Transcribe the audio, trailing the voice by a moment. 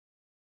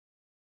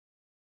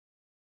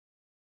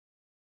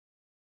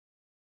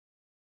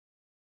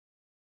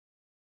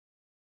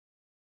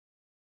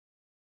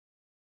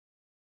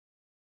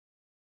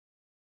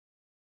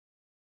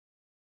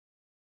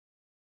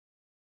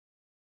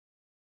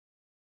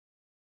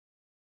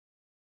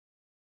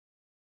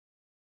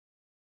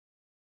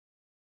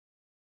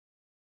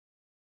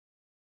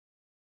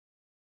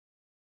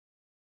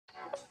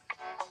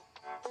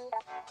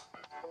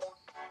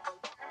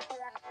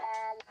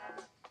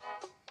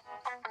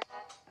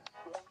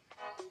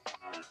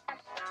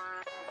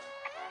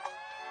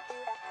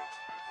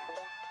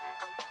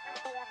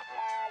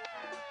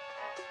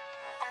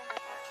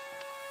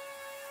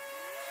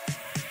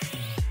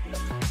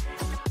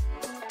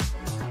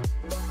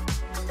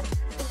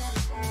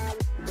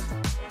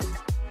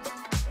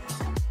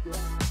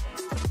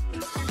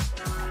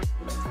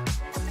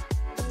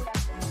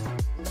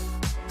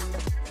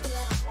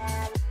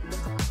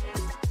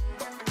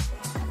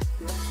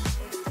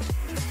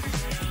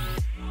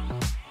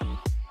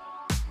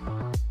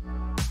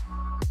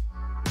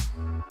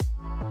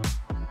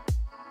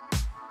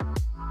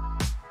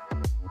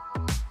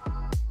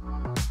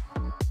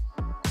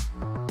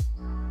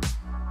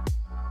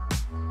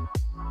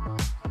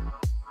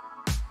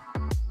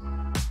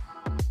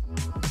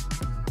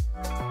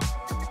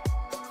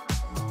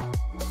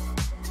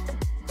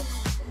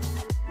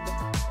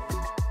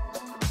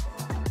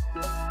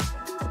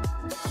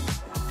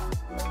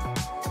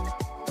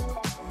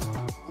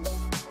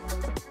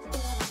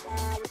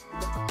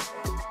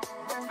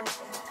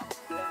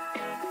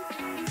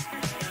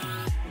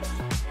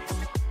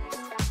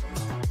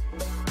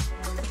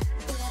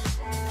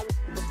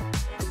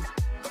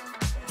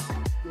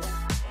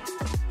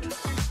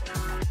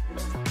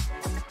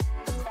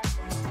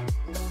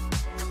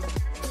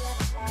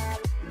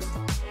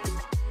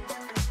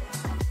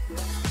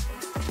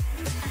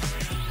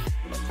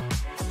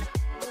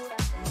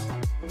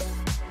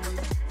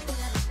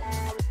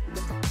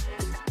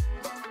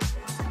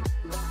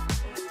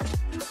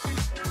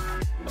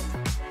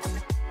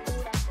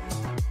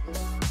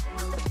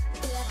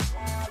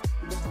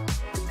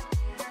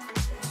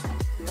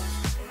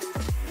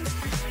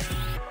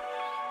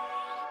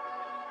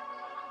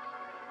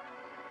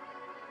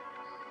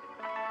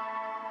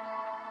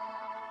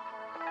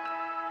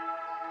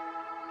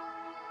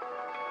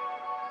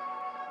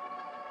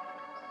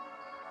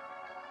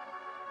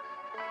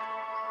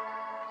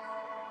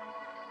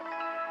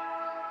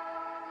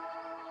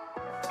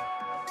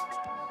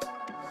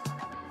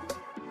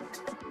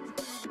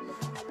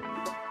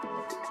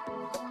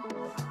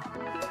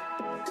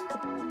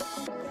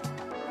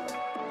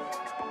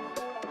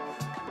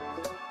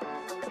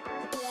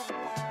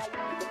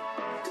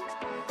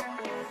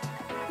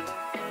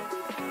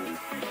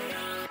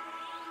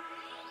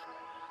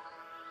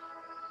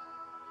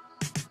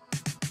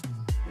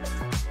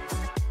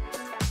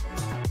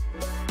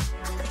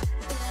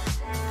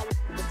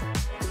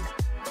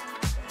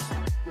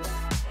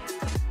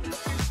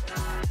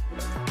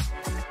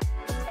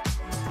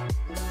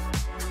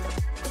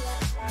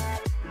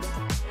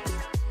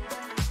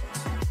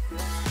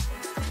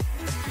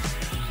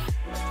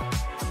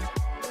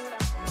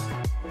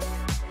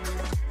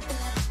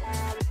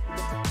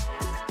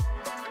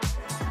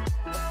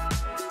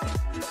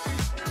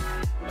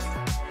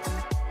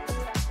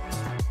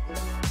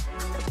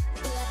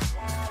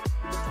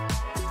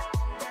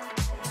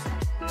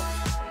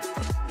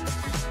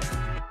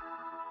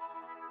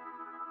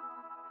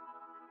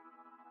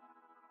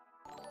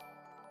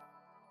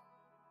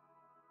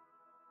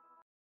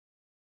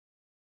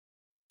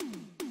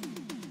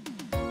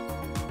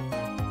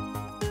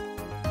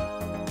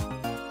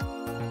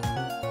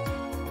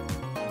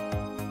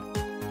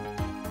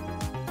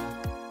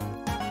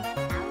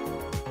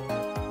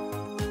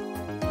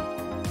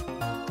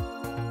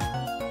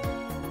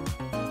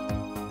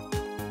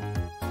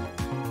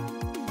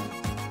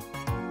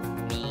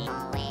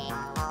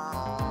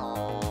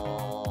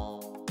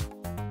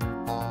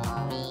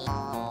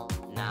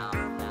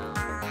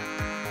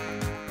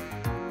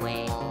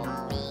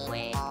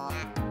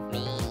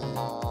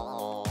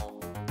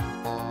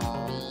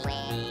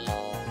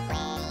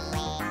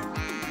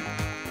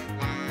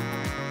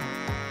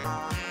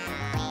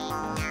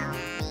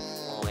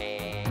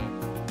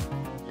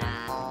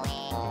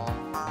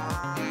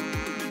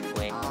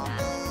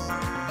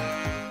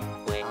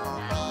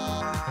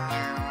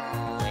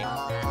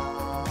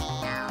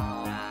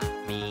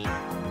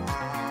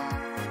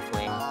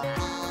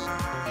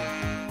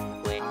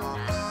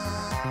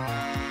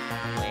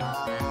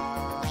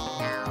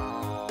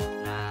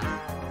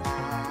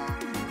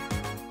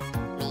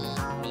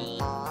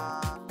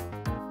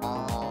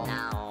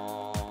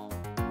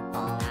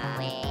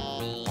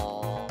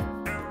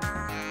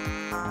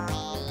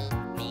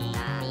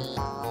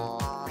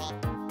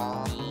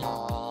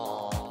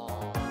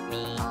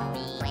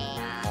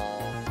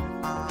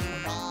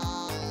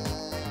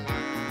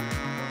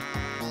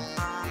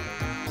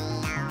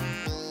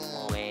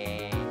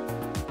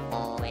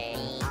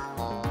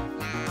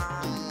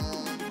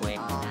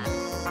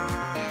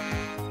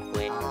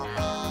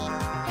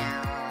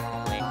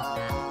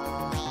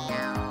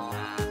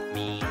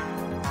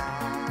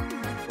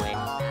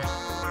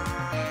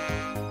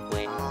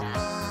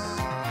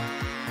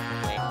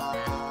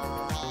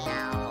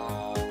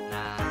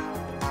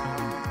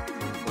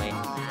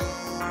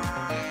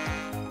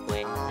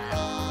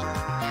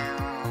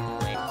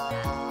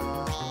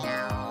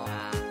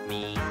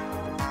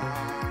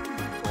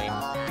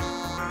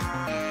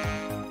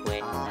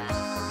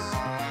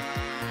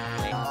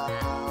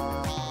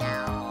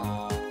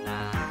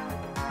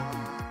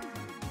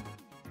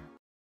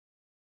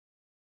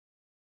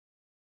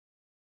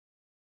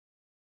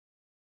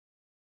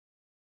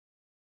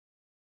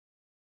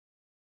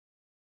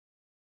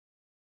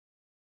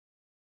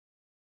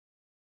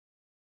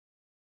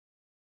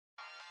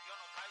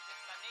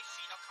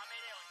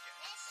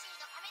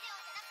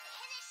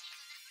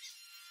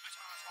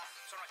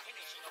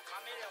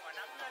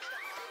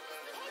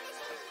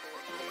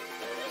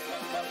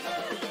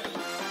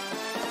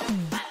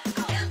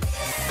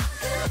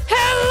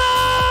Hello!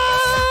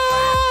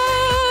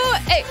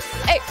 Hey,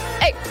 hey,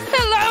 hey.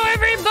 Hello,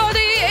 everybody.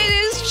 It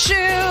is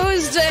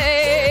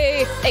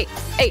Tuesday. Hey,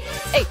 hey,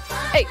 hey,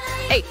 hey,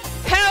 hey.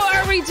 How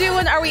are we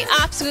doing? Are we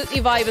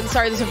absolutely vibing?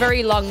 Sorry, there's a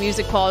very long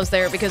music pause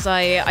there because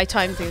I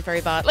timed things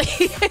very badly.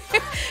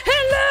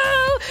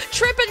 Hello!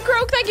 Trip and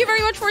Croak, thank you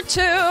very much for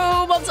 2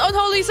 months.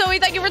 Unholy Zoe,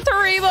 thank you for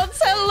 3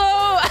 months.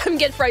 Hello! I'm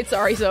getting fright,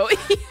 sorry, Zoe.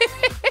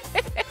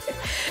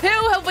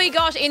 Who have we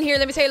got in here?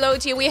 Let me say hello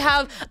to you. We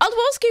have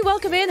Aldwoski,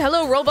 welcome in.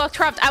 Hello, Roblox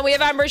Craft. And we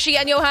have Amber, She,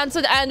 and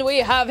Johansson. And we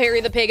have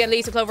Harry the Pig and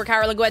Lisa Clover,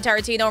 Carol, and Gwen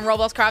Tarantino and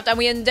Roblox Craft. And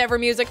we Endeavour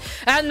Music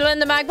and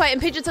Linda Magpie.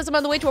 And Pigeon says I'm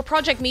on the way to a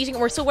project meeting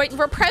and we're still waiting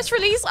for a press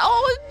release.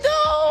 Oh,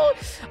 no.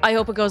 I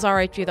hope it goes all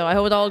right for you, though. I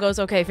hope it all goes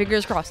okay.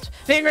 Fingers crossed.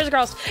 Fingers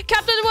crossed.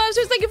 Captain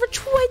Webster's thank you for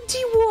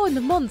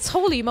 21 months.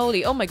 Holy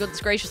moly. Oh, my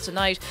goodness gracious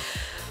tonight.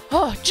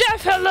 Oh,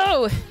 Jeff,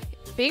 hello.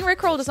 Being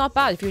Rickrolled is not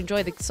bad if you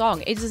enjoy the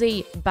song. It is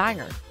a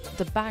banger.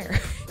 The banger.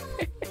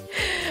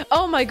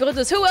 Oh my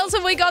goodness, who else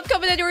have we got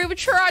coming in? We have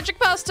Tragic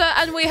Pasta,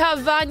 and we have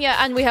Vanya,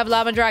 and we have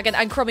Lemon Dragon,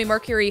 and Crummy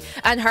Mercury,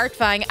 and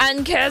Heartfang,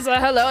 and Keza,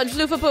 hello, and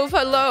Floofa Poof,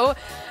 hello.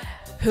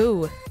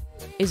 Who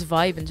is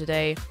vibing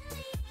today?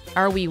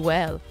 Are we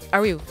well? Are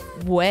we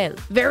well?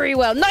 Very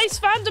well. Nice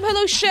Phantom,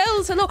 hello,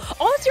 Shells, hello.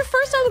 Oh, it's your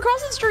first Animal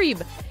Crossing stream.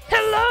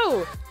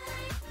 Hello.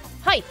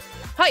 Hi,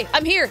 hi,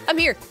 I'm here.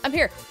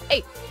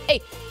 Hey,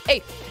 hey,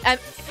 hey.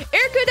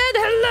 Irkunen,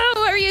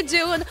 hello, how are you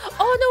doing?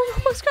 Oh no,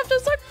 Robloxcraft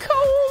is so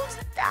cold.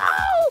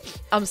 No!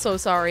 I'm so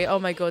sorry, oh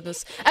my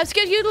goodness.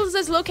 Skid Udel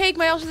says, low cake,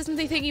 my autism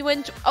thingy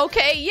went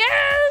okay.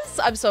 Yes!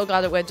 I'm so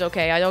glad it went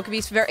okay. I know it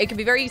can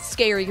be very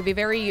scary, it can be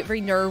very,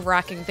 very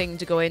nerve-wracking thing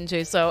to go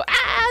into. So,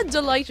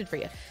 delighted for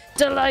you.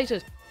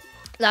 Delighted.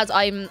 Lads,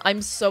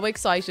 I'm so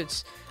excited.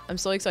 I'm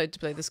so excited to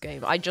play this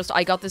game. I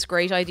got this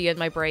great idea in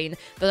my brain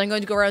that I'm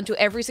going to go around to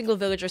every single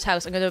villager's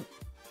house. I'm going to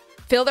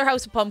fill their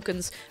house with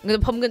pumpkins. I'm going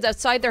to have pumpkins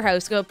outside their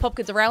house. I'm going to have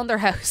pumpkins around their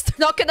house. They're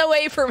not getting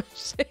away from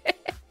it.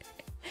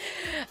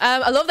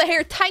 I love the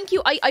hair. Thank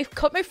you. I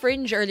cut my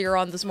fringe earlier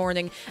on this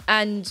morning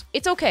and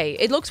it's okay.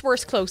 It looks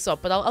worse close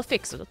up, but I'll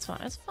fix it. It's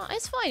fine. It's fine.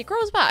 It's fine. It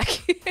grows back.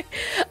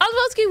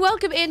 Alwoski,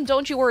 welcome in.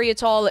 Don't you worry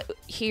at all.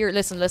 Here,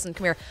 listen.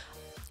 Come here.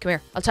 Come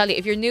here. I'll tell you.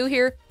 If you're new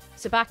here,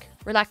 sit back,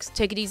 relax,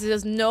 take it easy.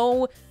 There's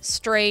no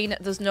strain.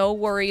 There's no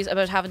worries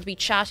about having to be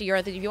chatty or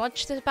anything. If you want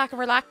to sit back and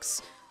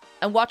relax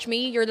and watch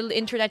me, your little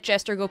internet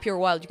jester, go pure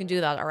wild, you can do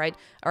that, alright?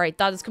 Alright,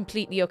 that is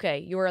completely okay.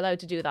 You are allowed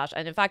to do that.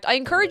 And in fact, I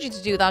encourage you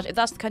to do that if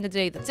that's the kind of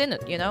day that's in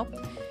it, you know?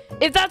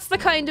 If that's the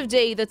kind of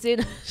day that's in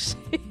it.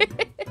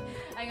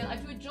 Hang on, I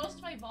have to adjust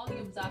my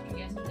volumes after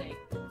yesterday.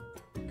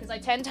 Because I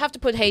tend to have to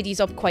put Hades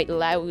up quite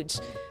loud.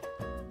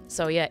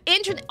 So yeah,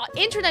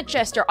 internet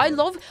jester, I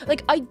love,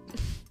 like,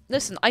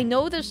 listen, I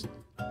know that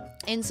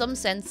in some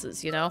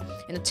senses, you know,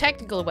 in a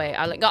technical way,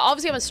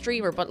 obviously I'm a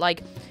streamer, but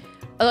like,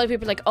 a lot of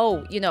people are like,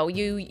 oh, you know,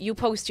 you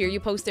post here,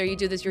 you post there, you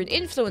do this, you're an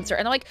influencer.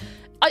 And I'm like,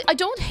 I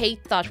don't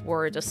hate that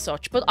word as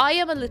such, but I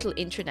am a little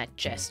internet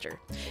jester.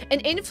 An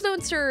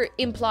influencer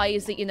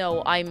implies that, you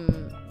know, I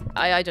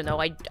don't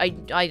know, I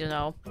don't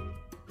know.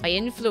 I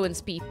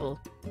influence people.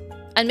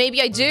 And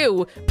maybe I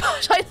do,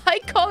 but I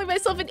like calling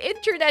myself an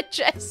internet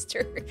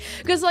jester.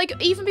 Because, like,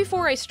 even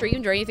before I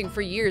streamed or anything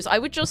for years, I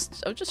would just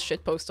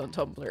shitpost on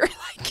Tumblr.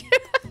 Like,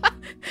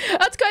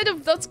 that's kind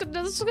of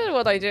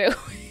what I do.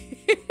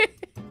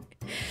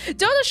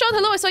 Donna Sean,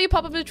 hello, I saw you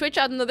pop up in Twitch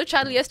at another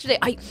channel yesterday.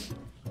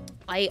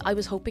 I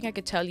was hoping I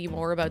could tell you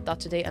more about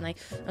that today, and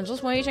I'm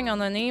just waiting on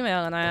an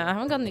email, and I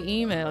haven't gotten the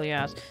email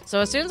yet.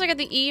 So as soon as I get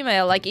the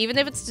email, like, even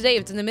if it's today,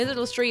 if it's in the middle of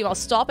the stream, I'll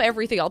stop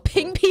everything. I'll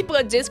ping people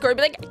on Discord,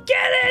 be like,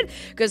 get it!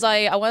 Because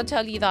I want to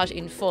tell you that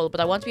in full,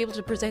 but I want to be able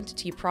to present it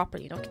to you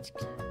properly, you know?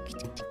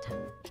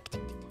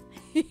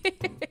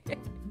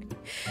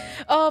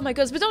 Oh my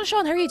goodness. But Donna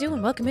Sean, how are you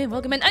doing? Welcome in.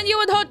 And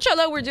you and Hutch,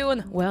 hello, we're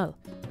doing well.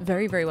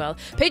 Very, very well.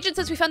 Pigeon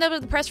says we found out about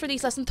the press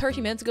release less than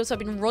 30 minutes ago, so I've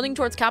been running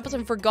towards campus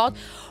and forgot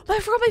my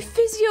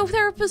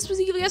physiotherapist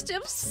was ill yesterday.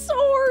 I'm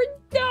sore.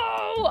 No.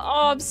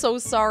 Oh, I'm so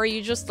sorry.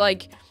 You just,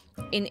 like,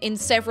 in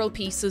several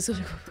pieces.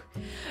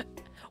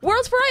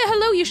 World's Pariah,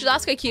 hello. You should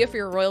ask IKEA for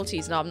your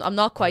royalties. No, I'm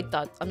not quite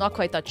that. I'm not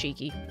quite that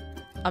cheeky.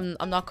 I'm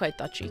not quite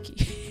that cheeky.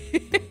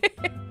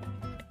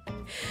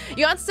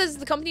 Johan says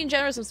the company in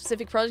general has some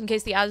specific product in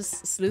case the ad is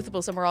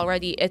sleuthable somewhere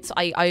already.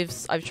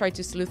 I've tried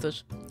to sleuth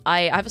it.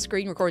 I have a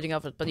screen recording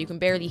of it, but you can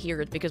barely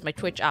hear it because my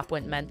Twitch app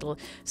went mental.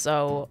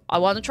 So I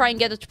want to try and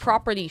get it to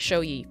properly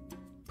show ye.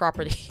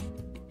 Properly.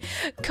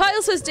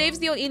 Kyle says Dave's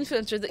the only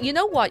influencer. You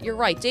know what? You're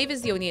right. Dave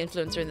is the only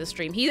influencer in the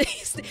stream.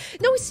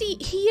 No, see,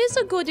 he is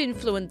a good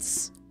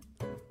influence.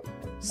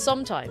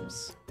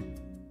 Sometimes.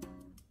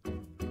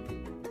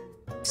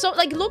 So,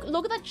 like, look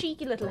at that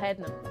cheeky little head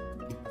in him.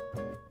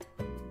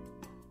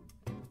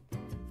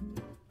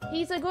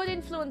 He's a good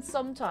influence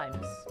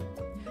sometimes.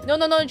 No,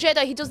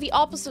 Jedi, he does the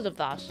opposite of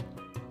that.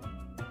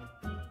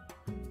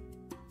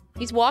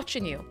 He's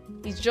watching you.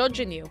 He's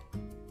judging you.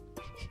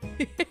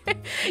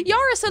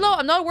 Yaris, hello.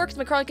 I'm not working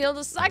with chronic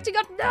illness. It's acting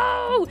up.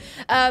 No.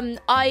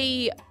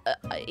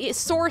 It's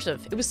sort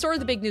of. It was sort of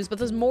the big news, but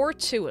there's more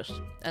to it,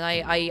 and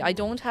I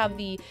don't have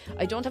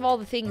all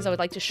the things I would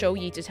like to show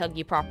you to tell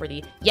you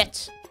properly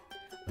yet.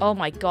 Oh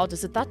my god,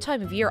 is it that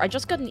time of year? I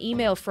just got an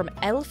email from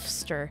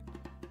Elfster.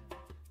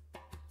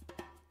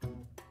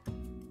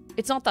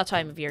 It's not that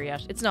time of year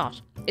yet. It's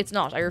not. It's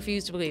not. I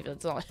refuse to believe it.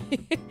 It's not.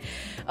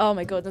 Oh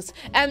my goodness.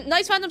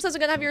 Nice Phantom says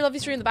I'm gonna have your lovely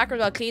stream in the background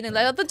while cleaning.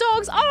 Let out the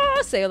dogs.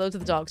 Oh, say hello to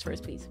the dogs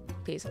first, please.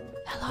 Please.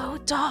 Hello,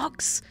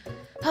 dogs.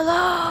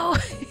 Hello.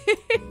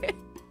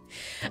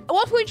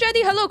 What would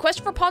Jenny? Hello.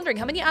 Question for pondering.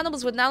 How many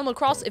animals would an animal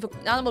cross if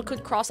an animal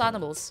could cross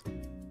animals?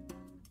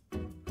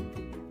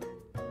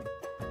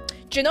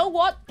 Do you know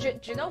what? Do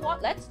you know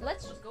what? Let's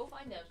just go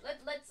find out.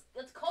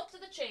 Let's cut to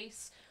the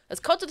chase. Let's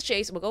cut to the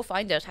chase and we'll go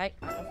find out.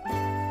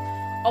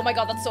 Oh my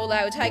god, that's so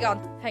loud. Hang on.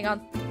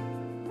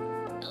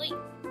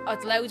 Oh,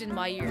 it's loud in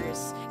my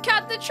ears.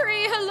 Cat the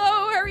tree,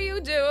 hello, how are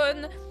you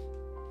doing?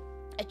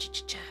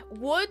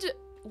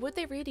 Would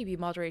they really be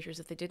moderators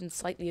if they didn't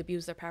slightly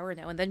abuse their power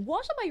now? And then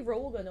what am I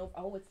rolling over?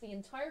 Oh, it's the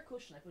entire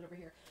cushion I put over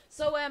here.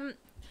 So,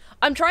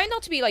 I'm trying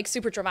not to be like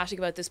super dramatic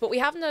about this, but we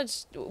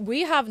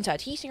haven't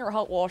had heating or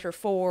hot water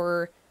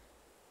for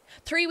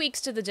 3 weeks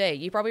to the day.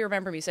 You probably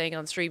remember me saying it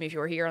on stream if you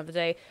were here on the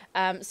day.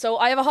 So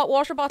I have a hot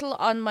water bottle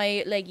on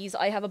my leggies.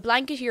 I have a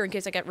blanket here in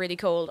case I get really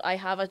cold. I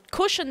have a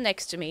cushion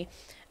next to me,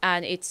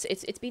 and it's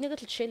been a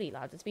little chilly,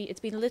 lads. It's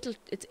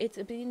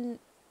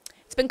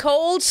been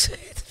cold.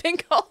 It's been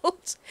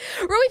cold.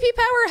 Roy P.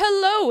 Power,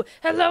 hello.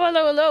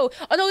 Hello.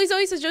 Oh no,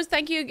 Zoe says just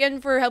thank you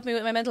again for helping me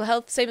with my mental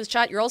health. Same as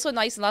chat. You're also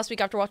nice, and last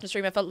week after watching the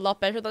stream I felt a lot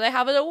better than I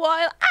have in a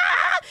while.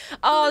 Ah!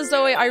 Oh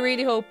Zoe, I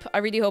really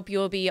hope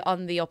you'll be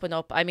on the up and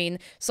up. I mean,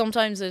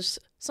 sometimes it's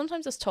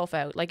tough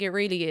out. Like, it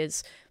really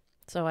is.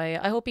 So I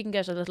hope you can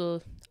get a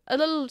little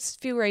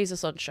few rays of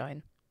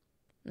sunshine.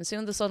 And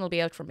soon the sun will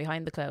be out from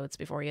behind the clouds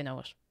before you know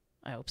it.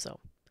 I hope so.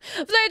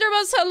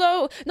 Vladermas,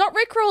 hello! Not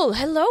Rickroll,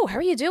 hello, how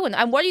are you doing?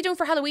 And what are you doing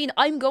for Halloween?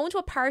 I'm going to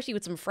a party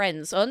with some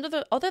friends. Other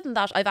than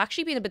that, I've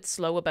actually been a bit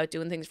slow about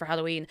doing things for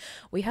Halloween.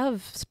 We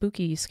have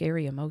spooky,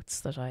 scary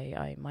emotes that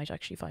I might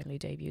actually finally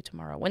debut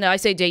tomorrow. When I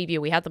say debut,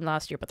 we had them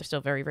last year, but they're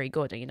still very, very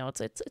good. You know,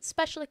 it's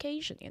special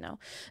occasion, you know.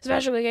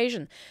 Special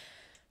occasion.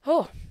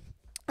 Oh,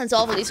 and it's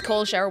awful, this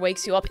cold shower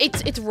wakes you up.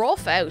 It's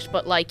rough out,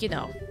 but like, you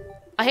know.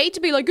 I hate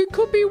to be like, it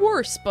could be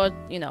worse, but,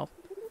 you know.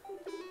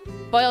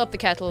 Boil up the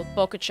kettle,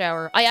 bucket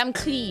shower. I am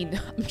clean.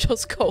 I'm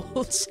just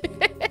cold.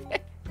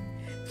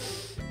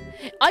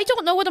 I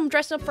don't know what I'm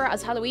dressing up for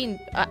as Halloween.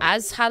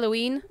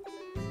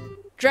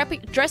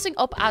 Dressing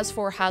up as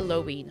for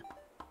Halloween.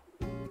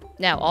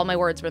 Now, all my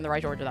words were in the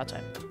right order that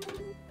time.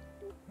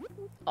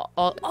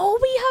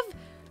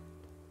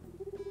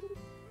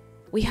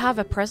 We have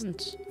a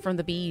present from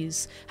the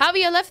bees. Have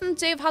you 11th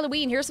day of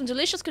Halloween? Here's some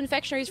delicious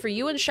confectionaries for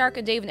you and Shark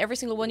and Dave and every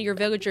single one of your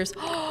villagers.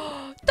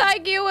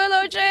 Thank you,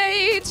 Willow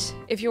Jade!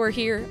 If you are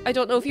here. I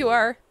don't know if you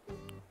are.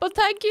 But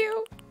thank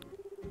you.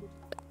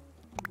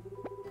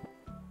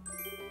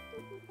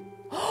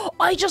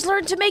 I just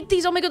learned to make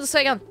these. Oh my goodness,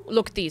 hang on.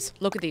 Look at these.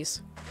 Look at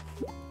these.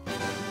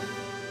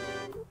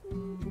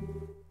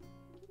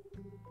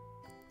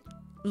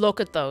 Look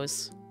at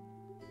those.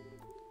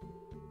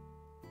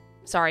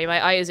 Sorry, my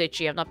eye is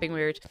itchy. I'm not being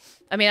weird.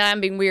 I mean, I am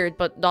being weird,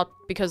 but not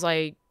because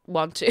I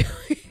want to. Look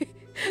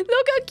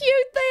how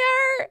cute they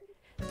are!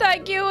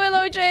 Thank you,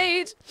 Willow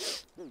Jade!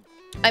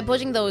 I'm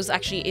putting those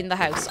actually in the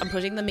house. I'm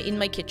putting them in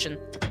my kitchen.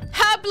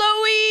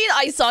 Halloween!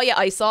 I saw ya!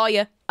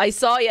 I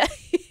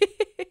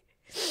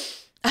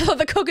thought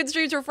the cooking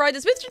streams were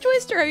Fridays. Mr.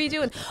 Twister, how are you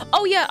doing?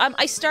 Oh yeah,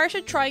 I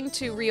started trying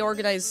to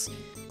reorganize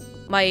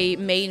my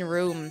main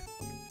room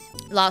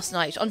last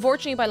night.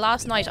 Unfortunately, by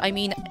last night, I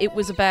mean it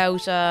was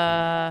about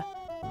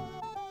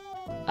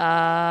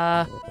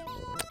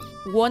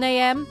 1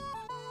 AM.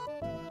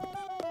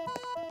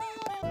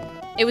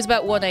 It was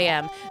about 1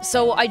 AM.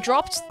 So I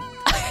dropped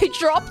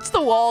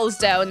the walls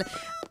down.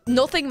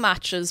 Nothing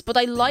matches, but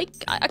I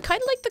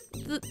kind of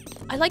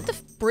like the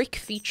brick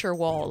feature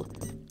wall.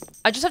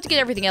 I just have to get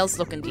everything else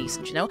looking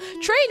decent, you know?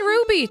 Train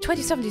Ruby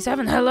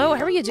 2077. Hello,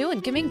 how are you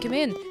doing? Come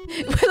in.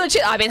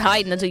 I've been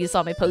hiding until you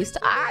saw my post.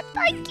 Ah,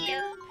 thank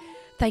you.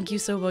 Thank you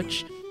so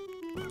much.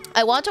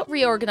 I want to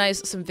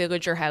reorganize some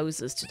villager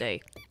houses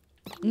today.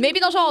 Maybe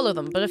not all of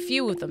them, but a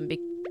few of them.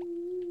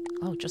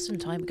 Oh, just in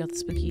time, we got the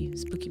spooky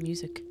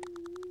music.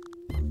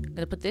 I'm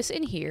gonna put this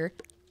in here.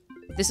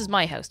 This is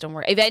my house, don't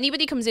worry. If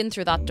anybody comes in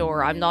through that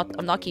door, I'm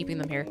not keeping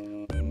them here.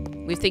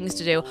 We have things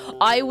to do.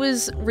 I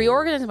was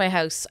reorganizing my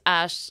house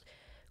at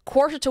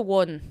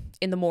 1:45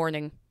 in the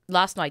morning.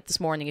 This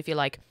morning, if you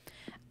like.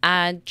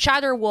 And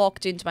Chatter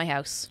walked into my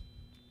house.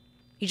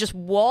 He just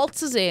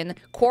waltzes in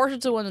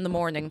 1:45 in the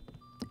morning.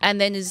 And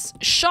then is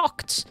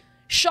shocked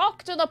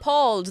and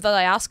appalled that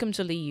I ask him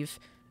to leave.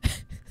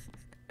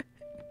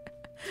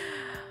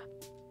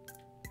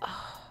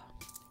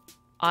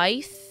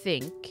 I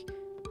think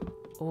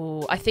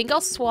Oh, I think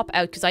I'll swap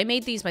out, because I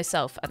made these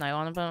myself, and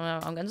I'm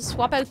going to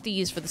swap out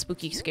these for the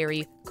spooky,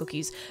 scary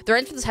cookies. The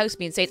rent for this house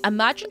being insane.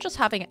 Imagine just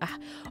having a...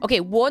 Okay,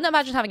 one,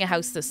 imagine having a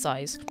house this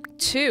size.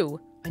 Two,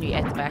 and you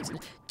ate them by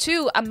accident.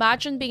 Two,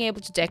 imagine being able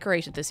to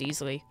decorate it this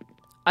easily.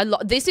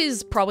 This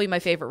is probably my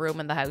favorite room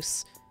in the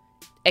house.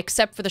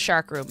 Except for the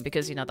shark room,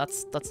 because, you know,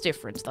 that's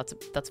different.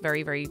 That's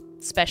very, very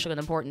special and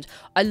important.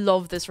 I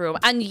love this room.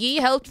 And ye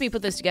helped me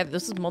put this together.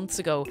 This was months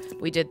ago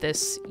we did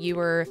this. You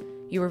were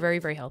very,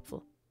 very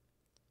helpful.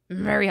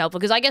 Very helpful,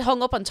 because I get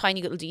hung up on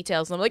tiny little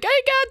details and I'm like,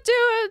 I can't do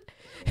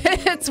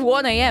it. It's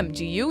 1 a.m.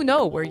 Do you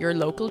know where your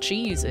local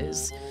cheese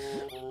is?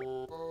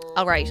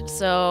 Alright,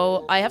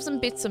 so I have some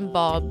bits and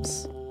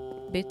bobs.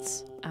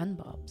 Bits and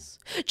bobs.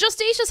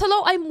 Justitious,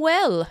 hello, I'm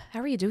well.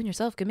 How are you doing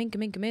yourself? Come in,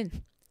 come in, come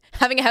in.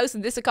 Having a house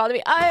in this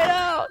economy, I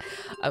know.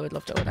 I would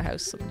love to own a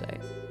house someday.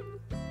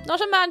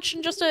 Not a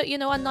mansion, just a, you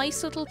know, a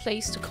nice little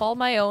place to call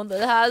my own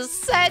that has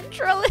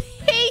central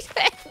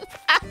heating.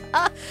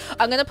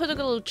 I'm gonna put a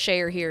little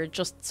chair here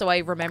just so I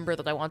remember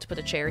that I want to put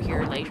a chair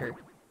here later.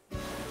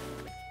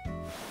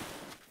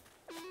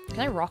 Can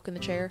I rock in the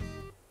chair?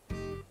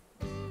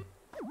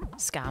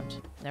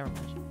 Scammed. Never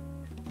mind.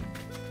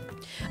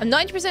 I'm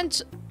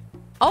 90%...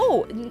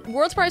 Oh!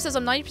 World's Prize says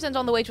I'm 90%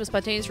 on the way to a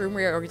spontaneous room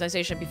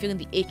reorganization. I'd be feeling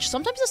the itch.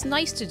 Sometimes it's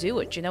nice to do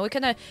it, you know? It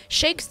kind of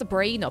shakes the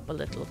brain up a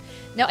little.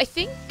 Now, I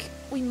think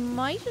we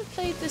might have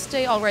played this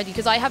day already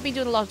because I have been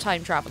doing a lot of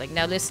time traveling.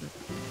 Now, listen.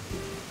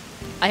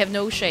 I have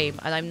no shame,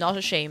 and I'm not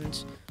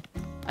ashamed.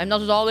 I'm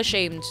not at all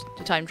ashamed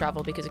to time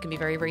travel because it can be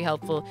very, very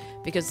helpful.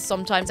 Because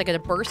sometimes I get a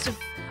burst of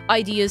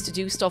ideas to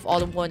do stuff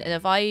all in one, and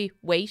if I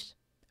wait,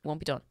 it won't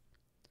be done.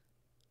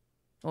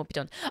 It won't be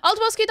done.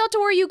 Altmoski, not to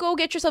worry, you go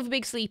get yourself a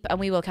big sleep, and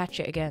we will catch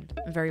you again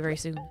very, very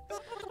soon.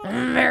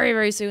 Very,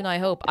 very soon, I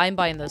hope. I'm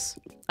buying this.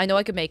 I know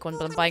I could make one,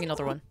 but I'm buying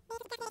another one.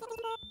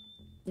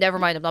 Never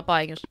mind, I'm not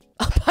buying it.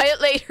 I'll buy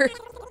it later.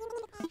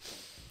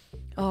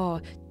 Oh...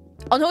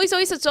 Unholy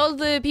Zoe says to all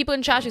the people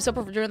in chat who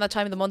suffer during that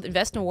time of the month,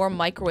 invest in a warm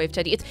microwave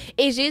teddy. It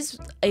is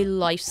a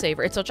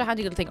lifesaver. It's such a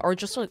handy little thing. Or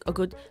just a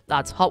good,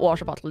 lads, hot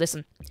water bottle.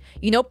 Listen,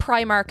 you know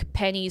Primark,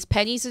 Pennies.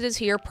 Pennies it is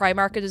here,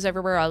 Primark it is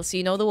everywhere else.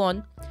 You know the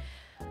one.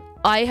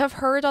 I have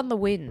heard on the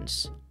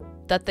wind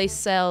that they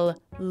sell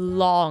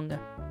long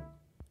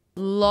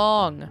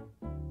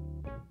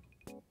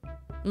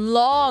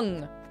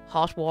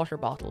hot water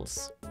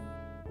bottles.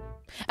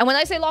 And when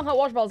I say long hot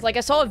water bottles, like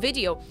I saw a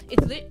video,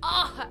 it's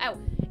ow.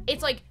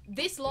 It's like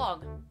this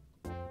long.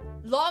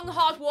 Long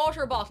hot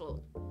water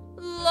bottle.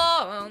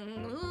 Long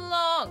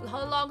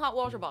hot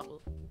water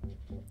bottle.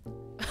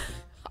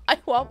 I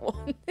want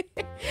one.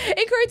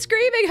 Encourage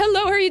screaming.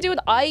 Hello, how are you doing?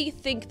 I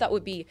think that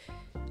would be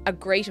a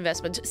great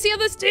investment. See on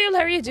this deal.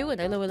 How are you doing?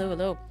 Hello, hello,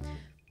 hello.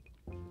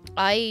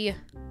 I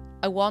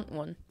want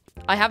one.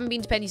 I haven't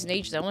been to Penny's in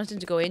ages. I don't want to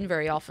go in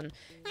very often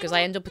because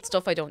I end up with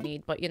stuff I don't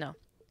need, but you know.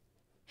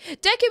 Dekibu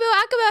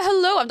Akaba,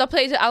 hello. I've not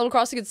played Animal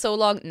Crossing in so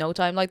long. No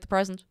time like the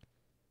present.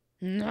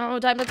 No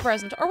time like the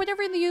present. Or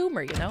whenever in the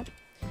humor, you know.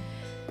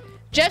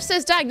 Jeff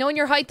says, dang, knowing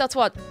your height, that's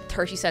what?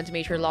 30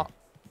 centimeter long.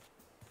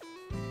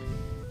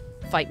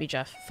 Fight me,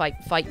 Jeff.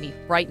 Fight me.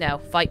 Right now.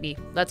 Fight me.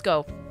 Let's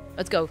go.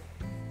 Let's go.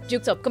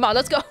 Jukes up. Come on,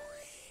 let's go.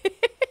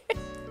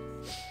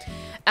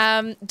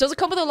 Does it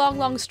come with a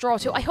long straw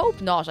too? I hope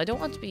not. I don't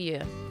want to be...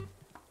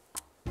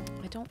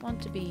 I don't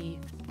want to be...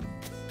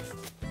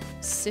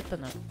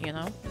 sipping it, you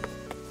know?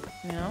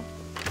 You know?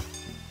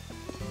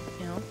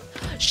 You know?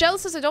 Shell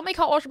says, I don't make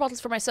hot water bottles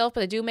for myself,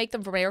 but I do make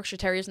them for my Yorkshire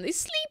Terriers and they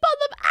sleep on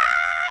them.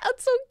 Ah!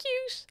 That's so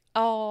cute.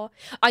 Oh,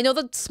 I know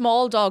that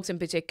small dogs in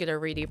particular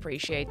really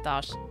appreciate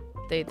that.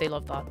 They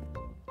love that.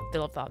 They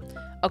love that.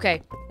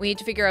 Okay, we need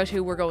to figure out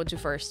who we're going to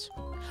first.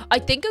 I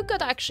think I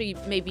could actually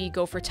maybe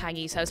go for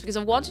Tangy's house because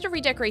I've wanted to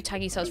redecorate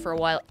Tangy's house for a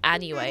while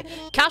anyway.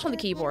 Cat on the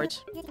keyboard.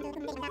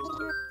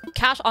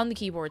 Cat on the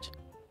keyboard.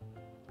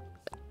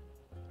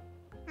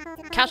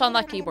 Cat on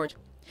that keyboard.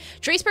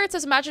 Tree Spirit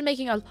says, imagine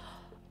making a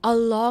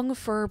long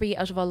Furby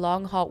out of a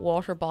long hot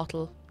water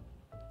bottle.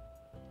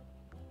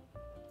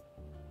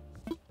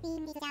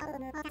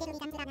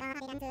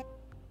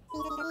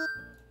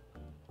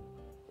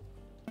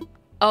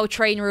 Oh,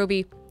 Train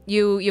Ruby,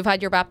 you've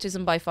had your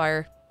baptism by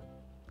fire.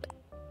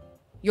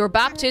 Your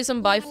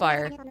baptism by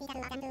fire.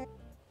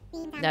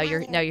 Now you're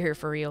here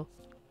for real.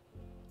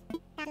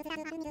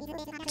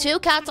 2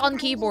 cats on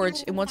keyboard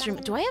in one stream.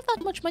 Do I have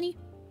that much money?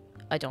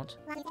 I don't.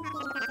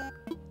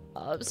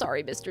 I'm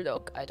sorry, Mr.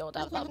 Nook. I don't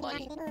have that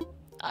money.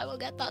 I will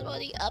get that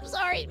money. I'm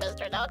sorry,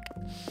 Mr. Nook.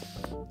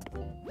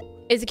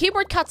 Is the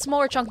keyboard cat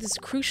smaller chunk? This is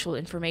crucial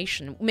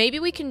information. Maybe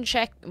we can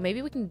check.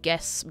 Maybe we can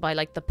guess by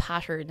like the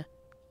pattern.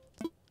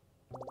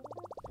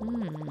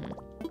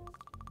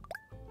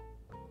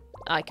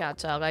 I can't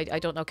tell. I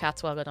don't know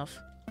cats well enough.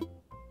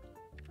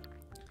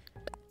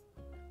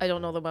 I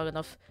don't know them well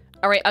enough.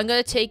 All right, I'm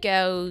gonna take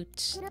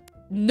out.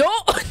 No,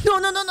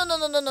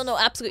 no,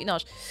 absolutely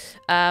not.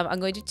 I'm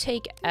going to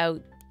take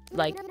out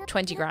like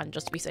 20 grand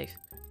just to be safe.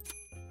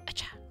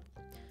 Achha.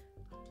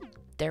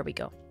 There we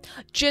go.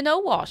 Do you know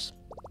what?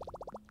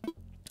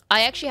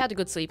 I actually had a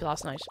good sleep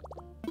last night.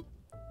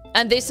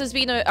 And this has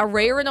been a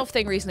rare enough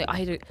thing recently. I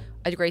had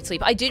a great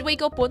sleep. I did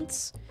wake up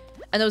once,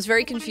 and I was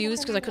very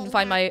confused because I couldn't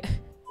find my...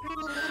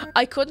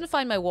 I couldn't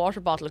find my water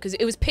bottle because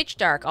it was pitch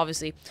dark,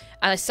 obviously.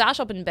 And I sat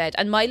up in bed,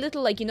 and my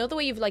little, like, you know the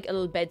way you've, like, a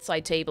little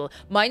bedside table?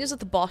 Mine is at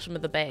the bottom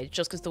of the bed,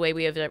 just because the way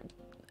we have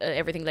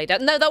everything laid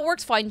out. No, that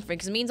works fine for me,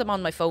 because it means I'm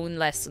on my phone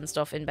less and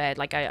stuff in bed.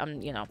 Like,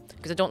 I'm, you know,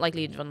 because I don't like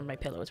leaving it under my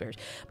pillow, it's weird.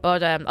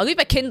 But, I'll leave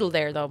my Kindle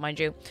there, though, mind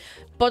you.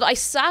 But I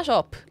sat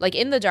up, like,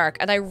 in the dark,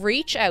 and I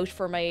reach out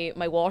for my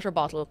water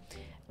bottle.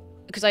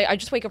 Because I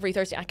just wake up really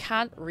thirsty. I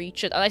can't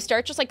reach it. And I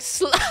start just, like,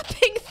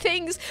 slapping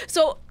things.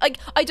 So, like,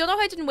 I don't know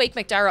how I didn't wake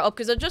McDara up.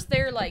 Because I'm just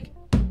there, like,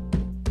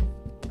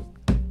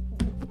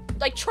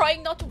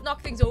 trying not to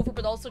knock things over.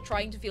 But also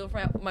trying to feel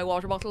for my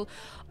water bottle.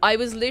 I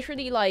was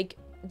literally, like,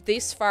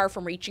 this far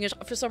from reaching it.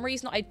 For some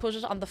reason, I'd put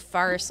it on the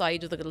far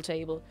side of the little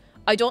table.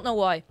 I don't know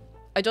why.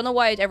 I don't know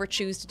why I'd ever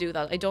choose to do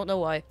that. I don't know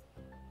why.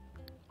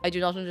 I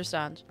do not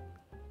understand.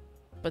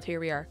 But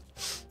here we are.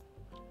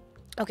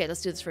 Okay,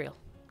 let's do this for real.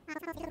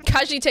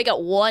 Casually take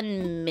out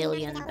 1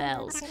 million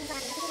bells.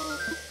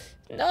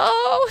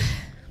 No.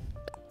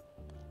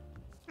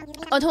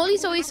 Unholy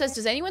Zoe says,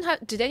 did anyone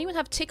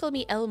have Tickle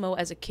Me Elmo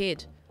as a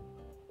kid?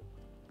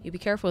 You be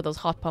careful with those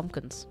hot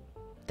pumpkins.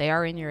 They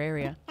are in your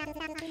area.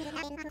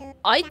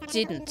 I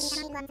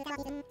didn't.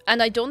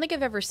 And I don't think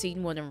I've ever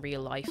seen one in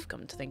real life,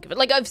 come to think of it.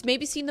 Like, I've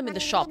maybe seen them in the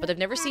shop, but I've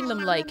never seen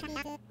them, like,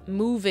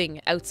 moving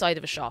outside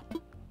of a shop.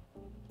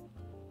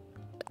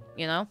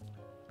 You know?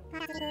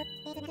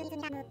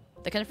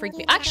 They kind of freaked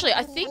me. Actually,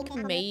 I think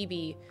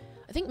maybe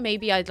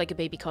I had, like, a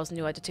baby cousin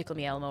who had to Tickle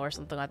Me Elmo or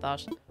something like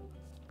that.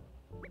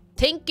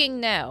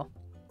 Thinking now.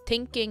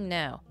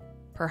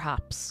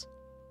 Perhaps.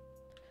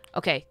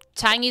 Okay,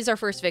 Tangy's our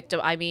first victim.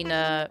 I mean,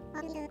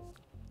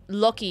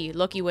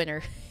 lucky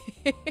winner.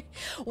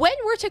 When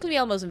were Tickle Me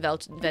Elmos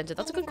invented?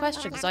 That's a good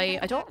question, because I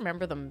don't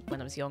remember them when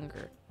I was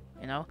younger,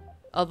 you know?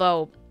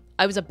 Although,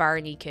 I was a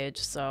Barney kid,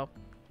 so...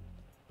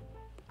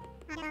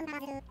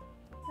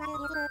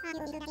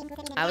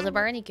 I was a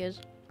Barney kid.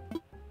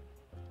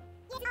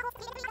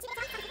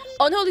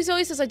 Unholy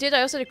Zoe says I did.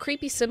 I also had a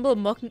creepy symbol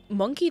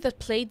monkey that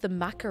played the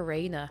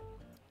Macarena.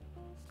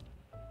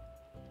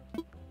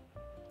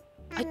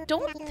 I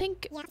don't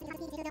think...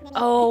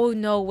 Oh,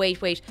 no,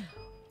 wait.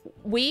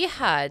 We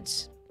had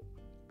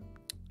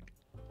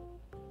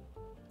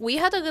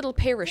a little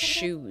pair of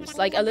shoes,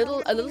 like a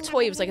little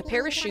toy. It was like a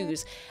pair of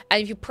shoes,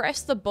 and if you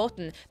press the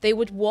button, they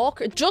would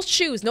walk, just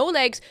shoes, no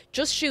legs,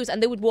 just shoes,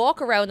 and they would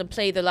walk around and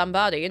play the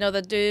lambada, you know,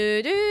 the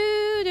do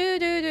do do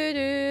do do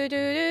do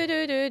do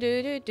do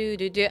do do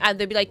do do, and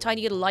there'd be like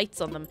tiny little lights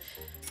on them.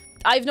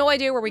 I have no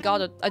idea where we got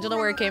it. I don't know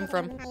where it came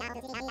from.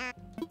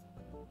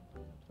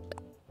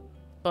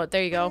 But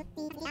there you go.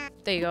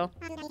 There you go.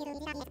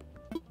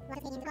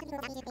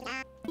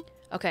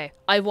 Okay,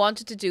 I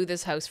wanted to do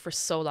this house for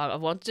so long. I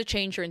wanted to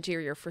change her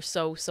interior for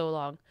so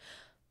long.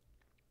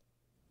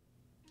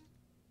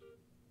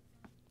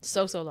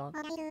 So long.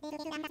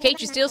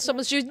 Kate, you steal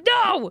someone's shoes?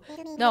 No!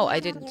 No, I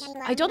didn't.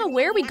 I don't know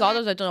where we got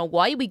it. I don't know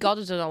why we got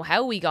it. I don't know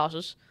how we got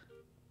it.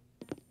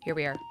 Here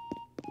we are.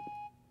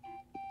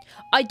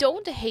 I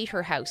don't hate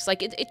her house.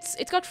 Like,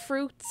 it's got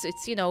fruits.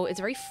 It's, you know, it's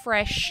very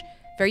fresh,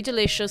 very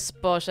delicious,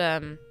 but,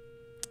 I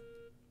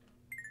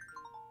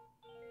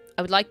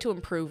would like to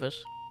improve it.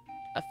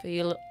 I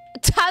feel...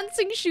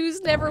 Dancing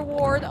shoes never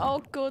worn.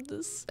 Oh,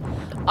 goodness.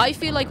 I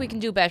feel like we can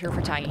do better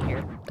for Tangy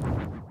here.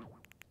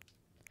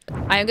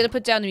 I am going to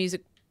put down the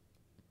music.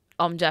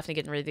 Oh, I'm definitely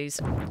getting rid of these.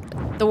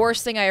 The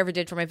worst thing I ever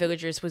did for my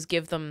villagers was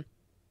give them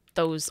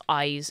those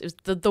eyes. It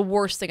was the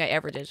worst thing I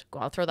ever did. Go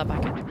on, I'll throw that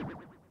back in.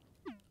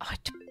 Oh, I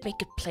have to make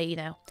it play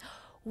now.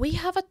 We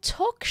have a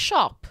tuck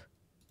shop.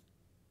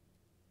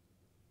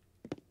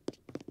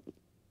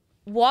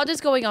 What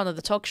is going on at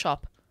the tuck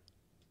shop?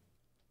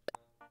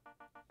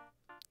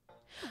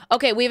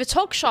 Okay, we have a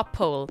tuck shop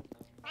poll.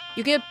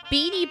 You get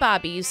beanie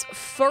babbies,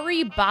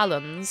 furry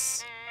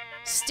ballons,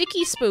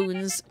 sticky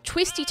spoons,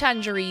 twisty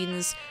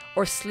tangerines,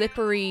 or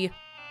slippery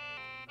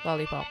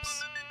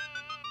lollipops.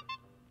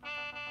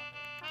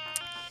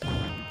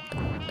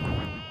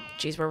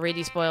 Jeez, we're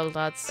really spoiled,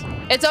 lads.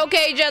 It's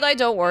okay, Jedi,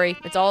 don't worry.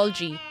 It's all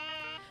G.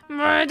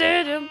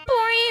 Okay,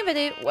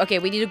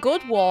 we need a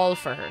good wall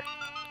for her.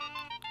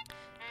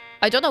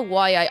 I don't know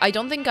why. I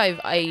don't think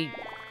I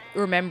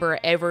remember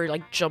ever,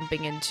 like,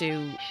 jumping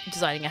into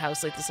designing a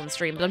house like this on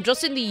stream, but I'm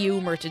just in the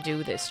humor to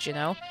do this, you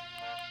know?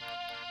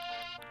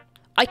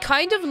 I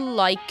kind of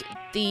like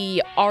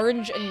the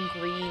orange and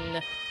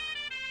green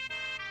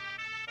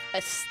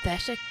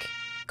aesthetic.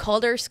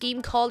 Color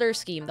scheme.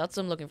 That's what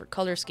I'm looking for,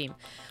 color scheme.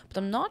 But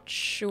I'm not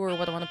sure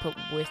what I want to put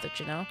with it,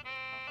 you know?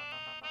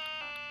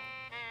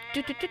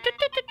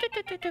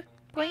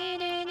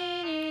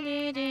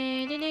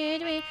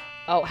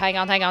 Oh, hang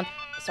on.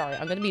 Sorry,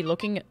 I'm going to be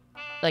looking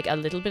like a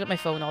little bit at my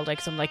phone all day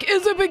because I'm like,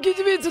 is it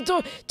beginning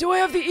to do I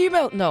have the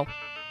email? No,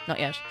 not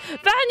yet.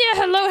 Vanya,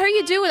 hello, how are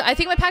you doing? I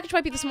think my package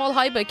might be the small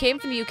high, but it came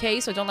from the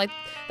UK, so I don't like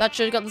that.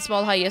 Should have gotten the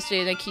small high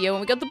yesterday in IKEA when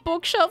we got the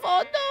bookshelf.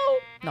 Oh no,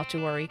 not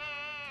to worry,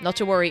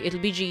 it'll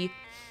be G.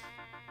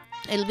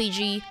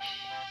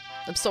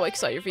 I'm so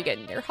excited for you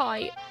getting there.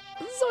 Hi.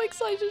 I'm so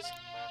excited.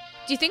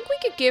 Do you think we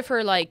could give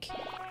her, like,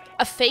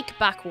 a fake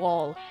back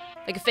wall?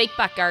 Like a fake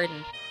back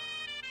garden?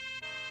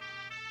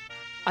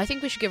 I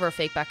think we should give her a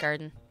fake back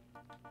garden.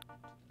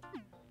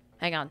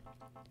 Hang on.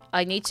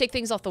 I need to take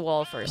things off the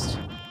wall first.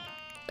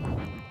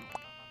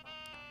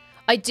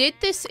 I did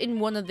this in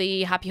one of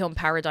the Happy Home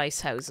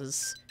Paradise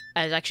houses.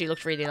 And it actually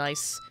looked really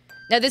nice.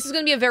 Now, this is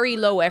going to be a very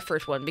low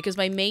effort one. Because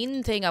my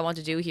main thing I want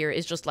to do here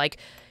is just like...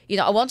 You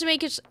know, I want to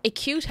make it a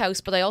cute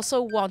house. But I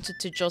also wanted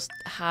to just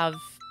have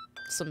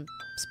some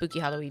spooky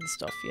Halloween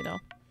stuff, you know?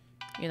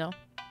 You know?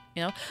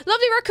 You know?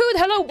 Lovely Raccoon,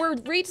 hello! We're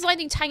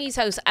redesigning Tangy's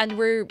house. And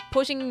we're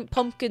putting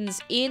pumpkins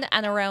in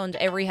and around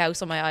every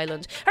house on my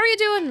island. How are you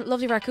doing,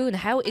 Lovely Raccoon?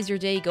 How is your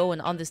day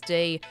going on this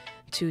day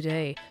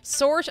today?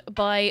 Sort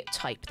by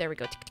type. There we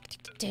go.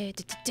 Where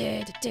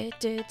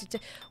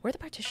are the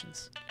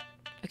partitions?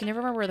 I can never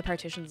remember where the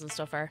partitions and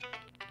stuff are.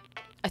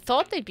 I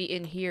thought they'd be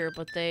in here,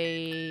 but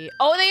they...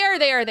 Oh, they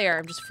are.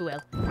 I'm just fool.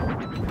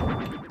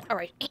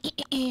 Alright.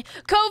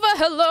 Kova,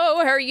 hello!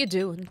 How are you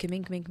doing? Come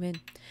in.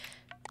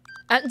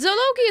 And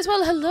Zologi as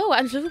well, hello!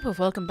 And Lupov,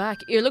 welcome back.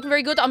 You're looking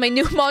very good on my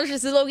new monitor,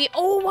 Zologi.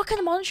 Oh, what kind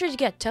of monitor did you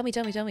get? Tell me.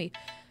 Tell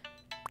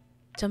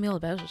me all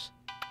about it.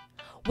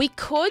 We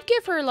could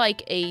give her,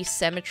 like, a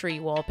cemetery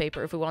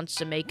wallpaper if we wanted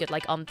to make it,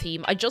 like, on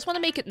theme. I just want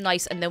to make it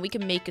nice, and then we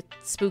can make it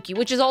spooky,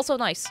 which is also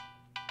nice.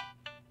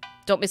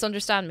 Don't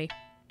misunderstand me.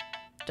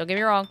 Don't get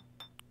me wrong.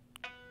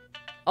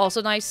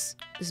 Also nice.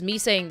 This is me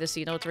saying this, so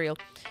you know it's real.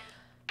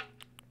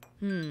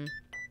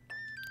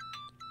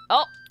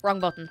 Oh, wrong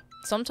button.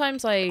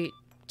 Sometimes I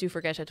do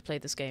forget how to play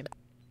this game.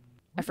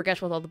 I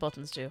forget what all the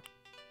buttons do.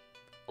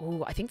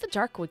 Oh, I think the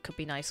dark wood could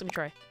be nice. Let me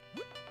try.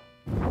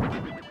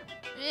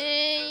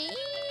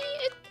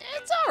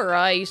 It's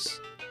alright.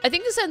 I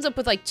think this ends up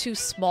with, like, too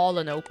small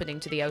an opening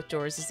to the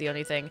outdoors is the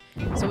only thing.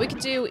 So what we could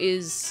do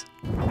is...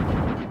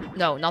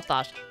 No, not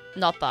that.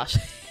 Not that.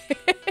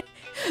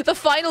 The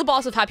final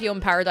boss of Happy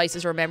Home Paradise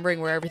is remembering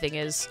where everything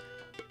is.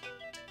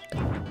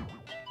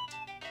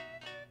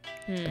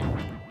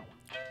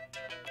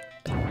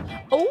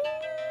 Oh!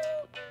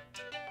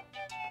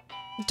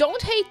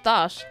 Don't hate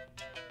that.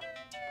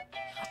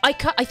 I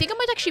think I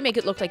might actually make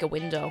it look like a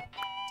window.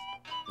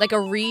 Like a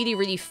really,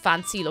 really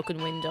fancy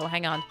looking window.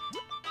 Hang on.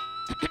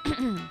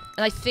 And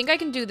I think I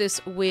can do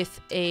this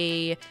with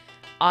an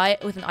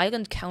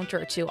island counter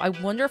or two. I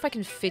wonder if I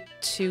can fit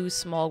 2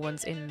 small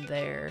ones in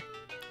there.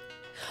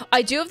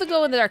 I do have the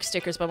glow-in-the-dark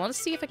stickers, but I want to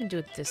see if I can do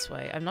it this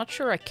way. I'm not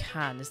sure I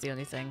can, is the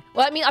only thing.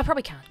 Well, I mean, I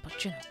probably can,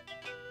 but you know.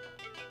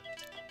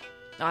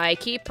 I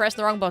keep pressing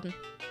the wrong button.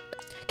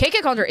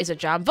 KK Counter is a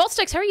jam.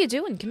 Volstex, how are you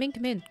doing? Come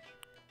in.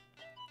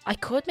 I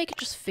could make it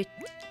just fit,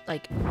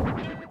 like...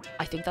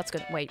 I think that's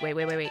good. Wait. Do.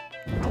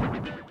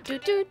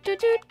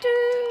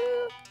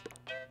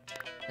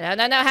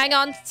 No, hang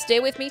on. Stay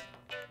with me.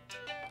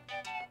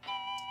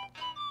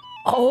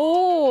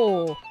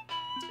 Oh!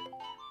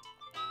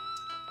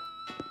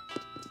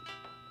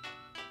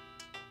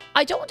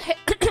 I don't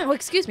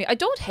excuse me. I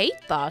don't hate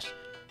that.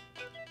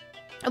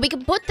 And we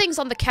can put things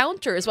on the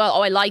counter as well.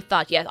 Oh, I like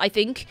that. Yeah, I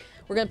think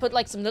we're going to put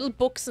like some little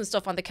books and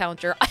stuff on the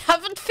counter. I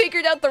haven't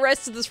figured out the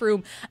rest of this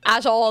room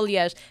at all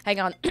yet. Hang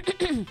on.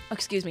 Oh,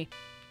 excuse me.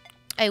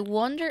 I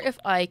wonder if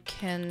I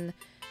can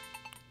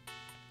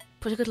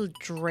put a little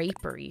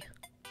drapery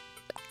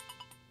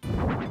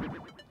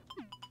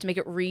to make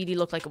it really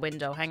look like a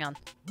window. Hang on.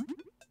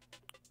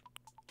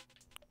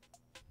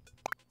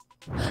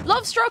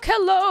 Lovestruck,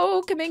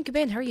 hello! Come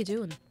in. How are you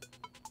doing?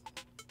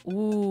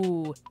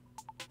 Ooh.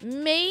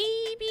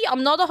 Maybe.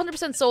 I'm not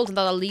 100% sold on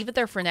that. I'll leave it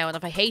there for now. And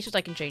if I hate it,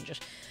 I can change it.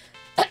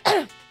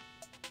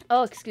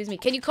 Oh, excuse me.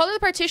 Can you color the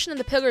partition and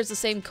the pillars the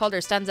same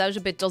color? Stands out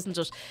a bit, doesn't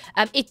it?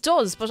 It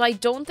does, but I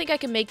don't think I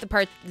can make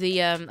I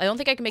don't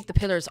think I can make the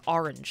pillars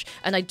orange.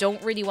 And I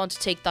don't really want to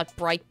take that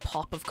bright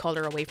pop of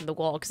color away from the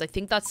wall, because I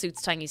think that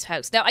suits Tangy's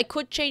house. Now, I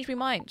could change my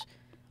mind.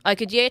 I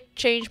could yet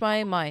change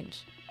my mind.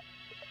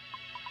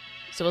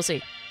 So we'll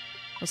see.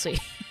 We'll see.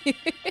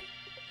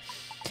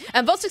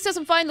 And Vostex says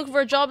I'm fine, looking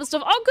for a job and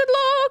stuff. Oh, good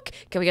luck!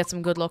 Can we get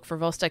some good luck for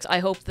Vostex? I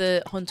hope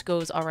the hunt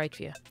goes alright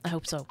for you. I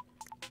hope so.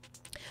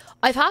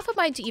 I've half a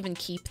mind to even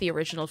keep the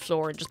original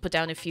floor and just put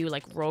down a few,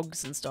 like,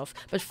 rugs and stuff.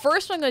 But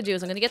first what I'm going to do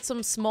is I'm going to get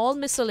some small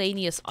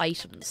miscellaneous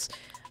items.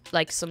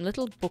 Like some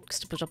little books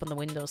to put up on the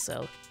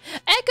windowsill.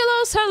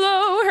 Ekalos,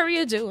 hello! How are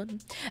you doing?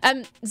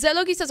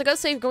 Zelogi says, I gotta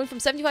say, going from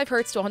 75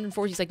 hertz to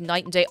 140 is like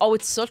night and day. Oh,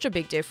 it's such a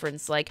big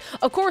difference. Like,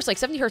 of course, like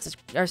 70 hertz is,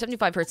 or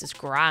 75 hertz is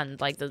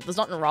grand. Like, there's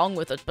nothing wrong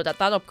with it. But that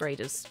upgrade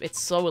it's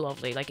so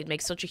lovely. Like, it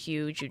makes such a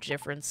huge, huge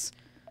difference.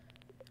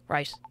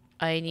 Right.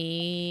 I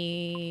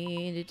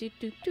need...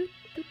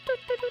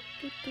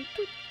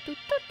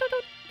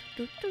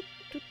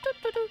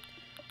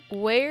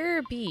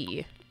 Where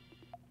be?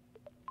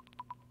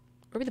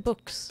 Where are the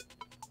books?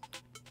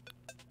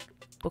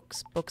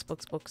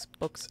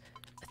 Books.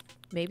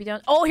 Maybe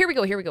down... Oh, here we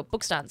go.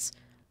 Book stands.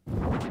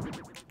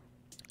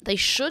 They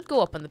should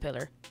go up on the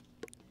pillar.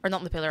 Or not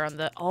on the pillar, on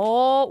the...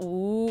 Oh,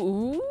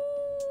 ooh.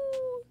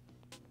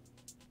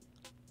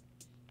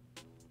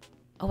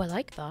 Oh, I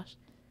like that.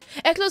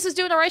 Eklos is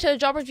doing alright. Had a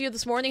job review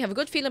this morning. Have a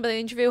good feeling about the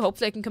interview.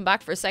 Hopefully I can come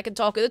back for a second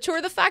talk of the tour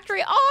of the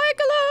factory. Oh,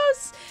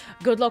 Eklos!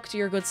 Good luck to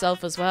your good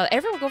self as well.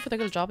 Everyone go for their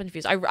little job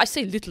interviews. I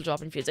say little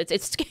job interviews.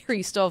 It's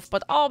scary stuff,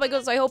 but oh my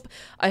goodness, I hope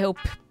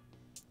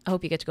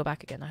you get to go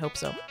back again. I hope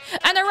so.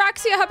 And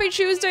Araxia, happy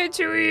Tuesday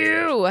to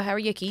you. How are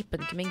you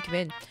keeping? Come in, come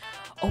in.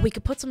 Oh, we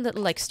could put some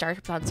little like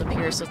starter plants up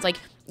here. So it's like,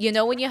 you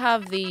know, when you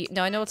have the...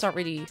 No, I know it's not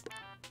really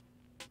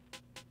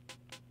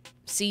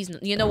season.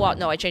 You know what?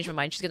 No, I changed my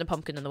mind. She's getting a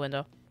pumpkin in the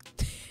window.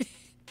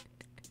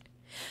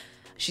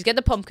 She's getting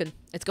a pumpkin.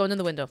 It's going in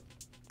the window.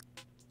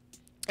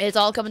 It's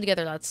all coming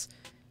together, lads.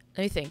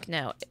 Let me think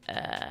now.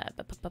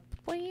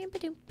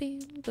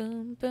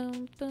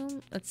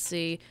 Let's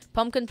see.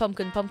 Pumpkin,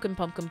 pumpkin, pumpkin,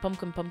 pumpkin,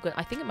 pumpkin, pumpkin.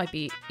 I think it might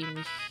be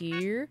in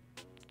here.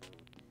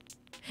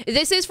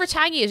 This is for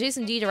Tangy. It is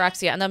indeed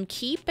Araxia. And I'm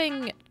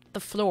keeping the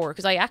floor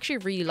because I actually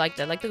really like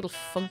that. I like the little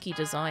funky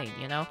design,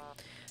 you know?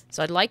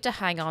 So I'd like to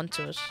hang on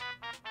to it.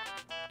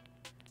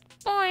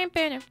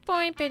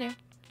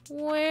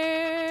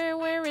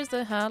 Where is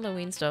the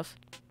Halloween stuff?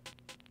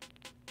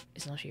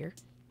 It's not here.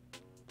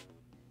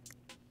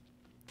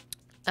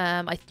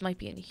 It might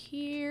be in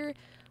here.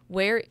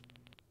 Where?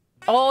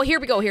 Oh, here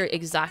we go. Here,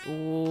 exactly.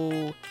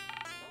 Ooh.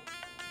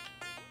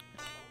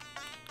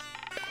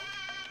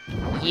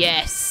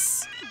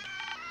 Yes.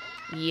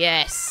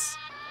 Yes.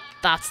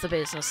 That's the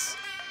business.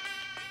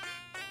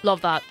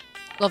 Love that.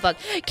 Love that.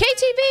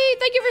 KTV,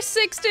 thank you for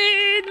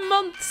 16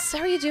 months. How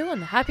are you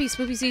doing? Happy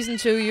spooky season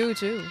to you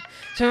too.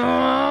 To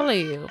all of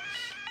you.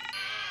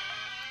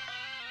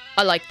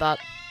 I like that.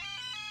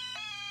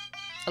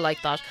 I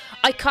like that.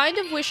 I kind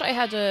of wish I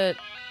had a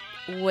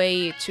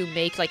way to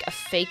make like a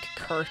fake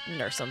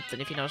curtain or something,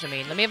 if you know what I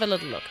mean. Let me have a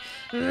little look.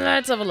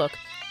 Let's have a look.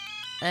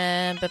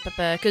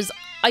 Because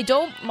I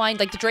don't mind,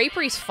 like the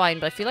drapery's fine,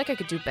 but I feel like I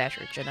could do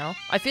better, do you know?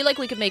 I feel like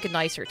we could make it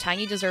nicer.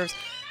 Tangy deserves...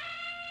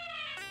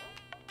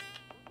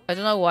 I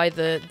don't know why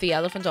the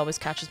elephant always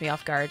catches me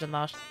off guard on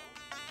that.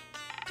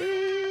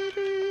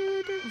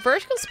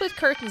 Vertical split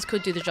curtains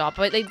could do the job,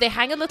 but they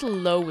hang a little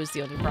low is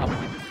the only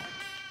problem.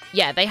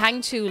 Yeah, they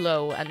hang too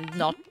low and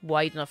not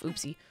wide enough.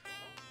 Oopsie.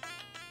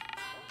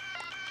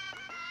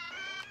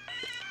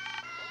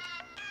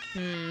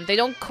 They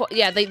don't...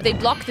 Yeah, they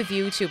block the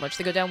view too much.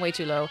 They go down way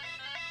too low.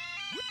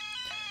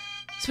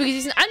 Spooky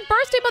season and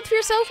birthday month for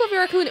yourself, Lovely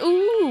Raccoon.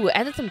 Ooh,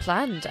 anything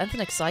planned?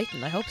 Anything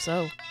exciting? I hope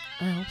so.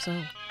 I hope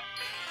so.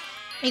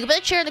 You can put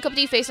a chair and a cup of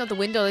tea facing out the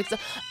window.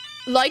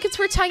 Like it's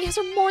where Tangy has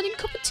her morning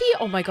cup of tea.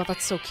 Oh my god,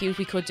 that's so cute.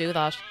 We could do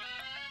that.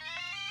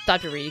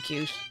 That'd be really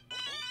cute.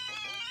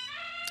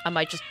 I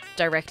might just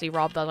directly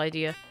rob that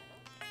idea.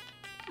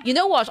 You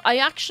know what? I'm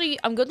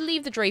going to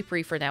leave the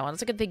drapery for now,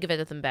 unless I can think of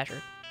anything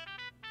better.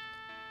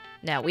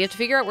 Now, we have to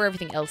figure out where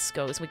everything else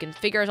goes. We can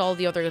figure out all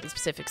the other little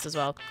specifics as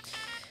well.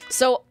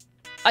 So,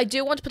 I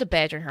do want to put a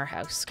bed in her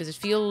house, because it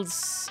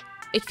feels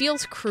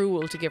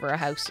cruel to give her a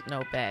house with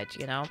no bed,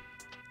 you know?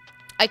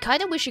 I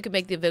kind of wish you could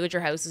make the villager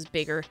houses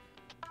bigger.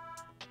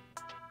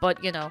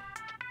 But, you know,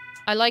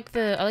 I like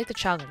the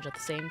challenge at the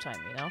same time,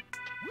 you know?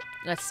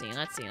 Let's see.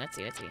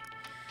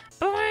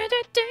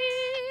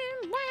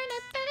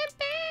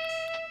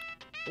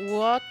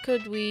 What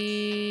could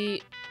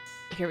we...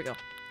 Here we go.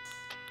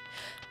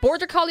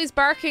 Border Collie's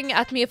barking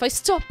at me if I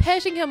stop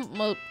petting him.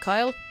 Well,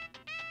 Kyle,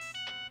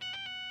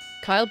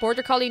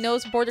 Border Collie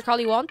knows what Border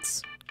Collie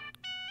wants.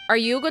 Are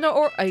you gonna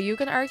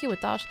argue with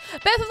that?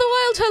 Beth of the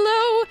Wild,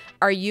 hello!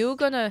 Are you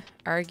gonna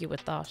argue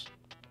with that?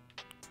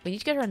 We need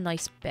to get her a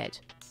nice bed.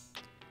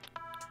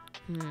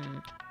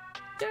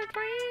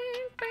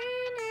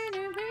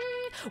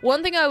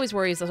 One thing I always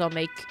worry is that I'll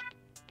make...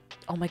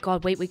 Oh my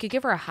god, wait, we could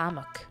give her a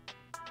hammock.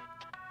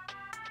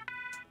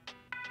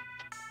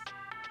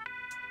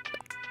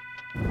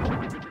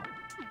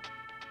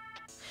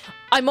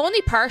 I'm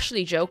only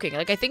partially joking.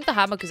 Like, I think the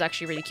hammock is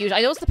actually really cute.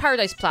 I know it's the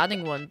Paradise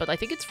Planning one, but I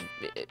think it's...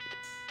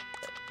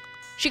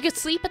 She could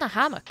sleep in a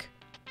hammock.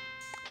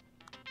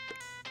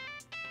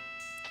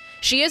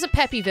 She is a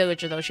peppy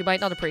villager, though. She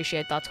might not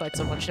appreciate that quite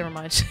so much. Never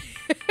mind.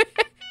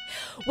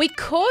 We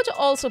could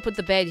also put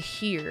the bed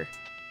here.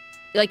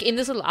 Like, in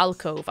this little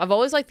alcove. I've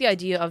always liked the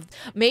idea of...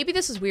 Maybe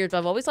this is weird, but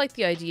I've always liked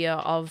the idea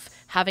of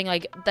having,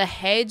 like, the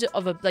head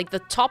of a... Like, the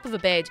top of a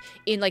bed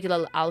in, like, a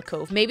little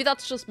alcove. Maybe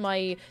that's just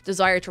my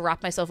desire to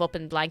wrap myself up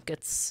in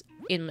blankets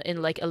in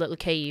like, a little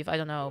cave. I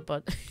don't know,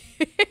 but...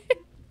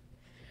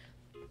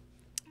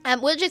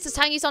 Willjit says,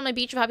 Tangy's on my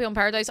beach of Happy Home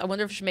Paradise. I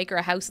wonder if I should make her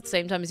a house at the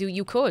same time as you.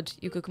 You could.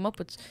 You could come up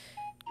with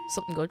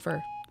something good for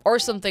her. Or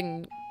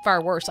something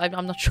far worse.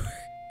 I'm not sure.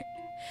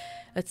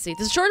 Let's see.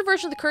 There's a shorter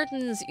version of the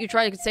curtains you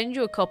tried. I could send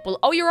you a couple.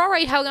 Oh, you're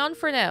alright. Hang on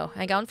for now.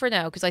 Hang on for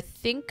now. Because I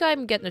think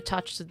I'm getting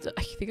attached to the...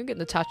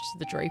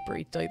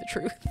 drapery, to tell you the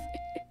truth.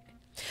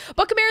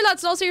 But come here,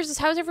 lads. In all seriousness,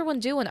 how's everyone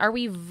doing? Are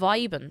we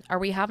vibing? Are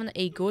we having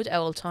a good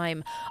old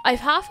time? I've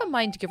half a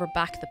mind to give her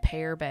back the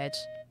pear bed.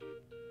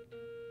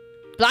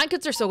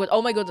 Blankets are so good.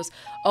 Oh my goodness.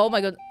 Oh my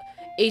god.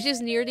 It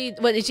is nearly...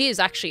 Well, it is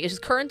actually. It is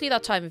currently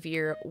that time of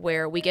year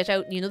where we get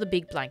out, you know, the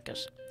big blanket.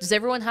 Does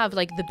everyone have,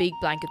 like, the big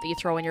blanket that you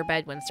throw in your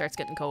bed when it starts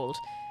getting cold?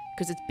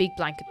 Because it's big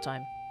blanket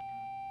time.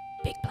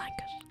 Big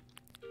blanket.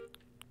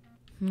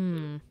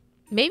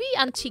 Maybe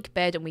antique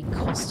bed and we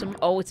custom...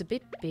 Oh, it's a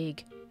bit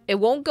big. It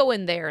won't go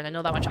in there, and I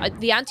know that much.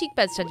 The antique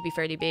beds tend to be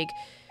fairly big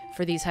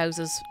for these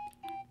houses.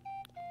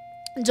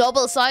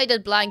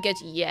 Double-sided blanket,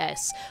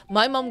 yes.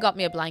 My mum got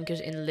me a blanket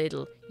in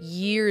Lidl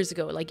years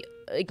ago. Like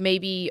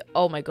maybe...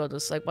 Oh my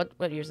goodness. Like,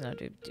 what years now?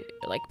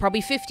 Like,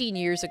 probably 15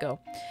 years ago.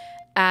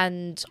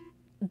 And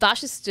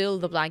that is still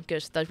the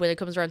blanket that when it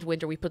comes around to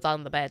winter, we put that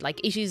on the bed. Like,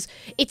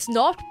 it's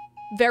not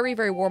very,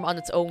 very warm on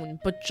its own,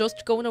 but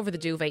just going over the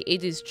duvet,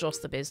 it is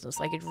just the business.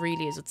 Like, it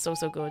really is. It's so,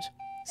 so good.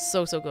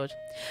 So, so good.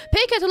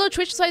 Paycat, hello,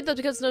 Twitch decided that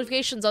because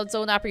notifications on its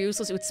own app are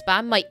useless, it would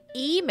spam my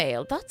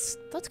email. That's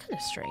kind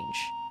of strange.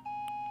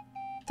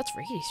 That's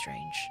really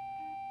strange.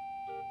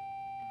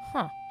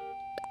 Huh.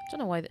 Don't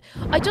know why.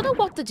 I don't know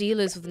what the deal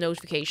is with the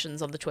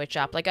notifications on the Twitch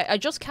app. Like, I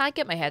just can't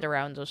get my head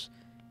around it.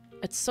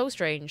 It's so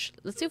strange.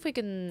 Let's see if we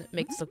can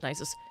make this look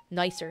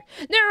nicer.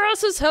 Nero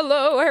says,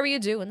 hello, how are you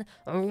doing?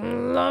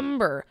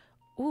 Lumber.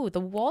 Ooh,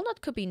 the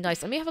walnut could be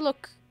nice. Let me have a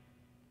look.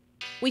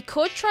 We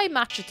could try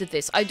match it to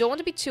this. I don't want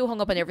to be too hung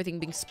up on everything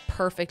being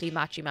perfectly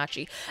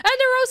matchy-matchy. And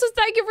Nero says,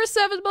 thank you for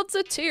 7 months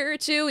of tier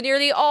 2.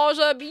 Nearly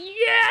autumn.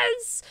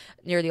 Yes!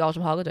 Nearly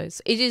autumn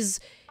holidays. It is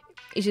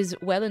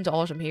well into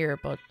autumn here,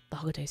 but the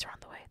holidays are on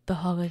the way. The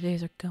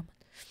holidays are coming.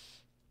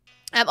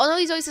 Oh no,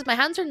 these always says my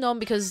hands are numb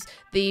because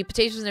the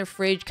potatoes in their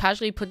fridge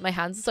casually put my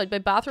hands inside my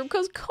bathroom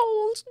because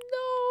cold.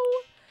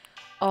 No.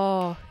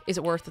 Oh, is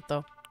it worth it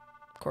though?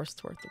 Of course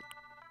it's worth it.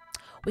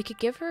 We could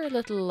give her a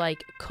little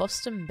like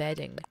custom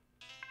bedding.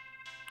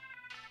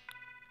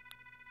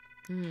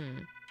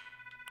 I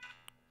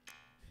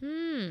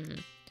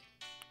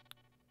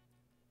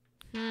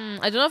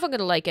don't know if I'm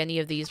gonna like any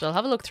of these, but I'll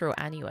have a look through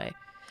anyway.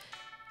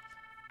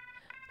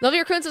 Love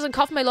your coincidence and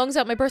coughing my lungs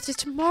out. My birthday's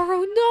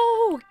tomorrow.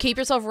 No! Keep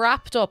yourself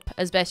wrapped up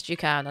as best you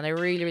can. And I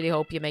really, really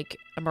hope you make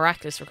a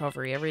miraculous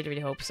recovery. I really,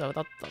 really hope so.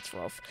 That's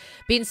rough.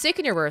 Being sick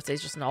on your birthday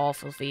is just an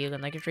awful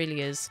feeling. Like, it really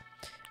is.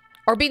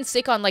 Or being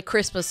sick on, like,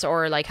 Christmas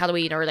or, like,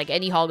 Halloween or, like,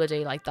 any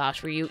holiday like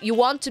that. Where you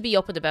want to be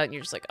up and about and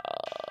you're just like,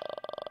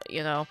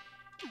 you know.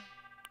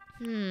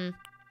 I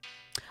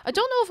don't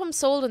know if I'm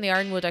sold on the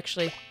ironwood,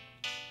 actually.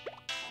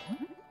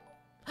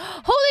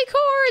 Holy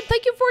Corn!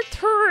 Thank you for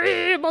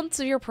 3 months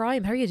of your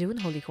prime. How are you doing,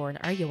 Holy Corn?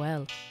 Are you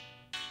well?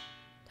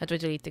 How do I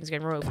delete things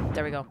again? Remove.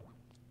 There we go.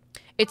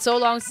 It's so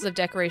long since I've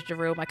decorated a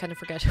room, I kind of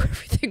forget how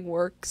everything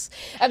works.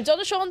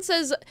 Donna Sean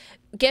says,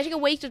 getting a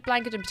weighted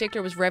blanket in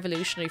particular was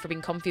revolutionary for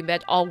being comfy in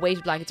bed. All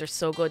weighted blankets are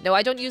so good. No,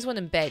 I don't use one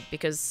in bed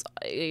because,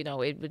 you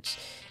know, it'd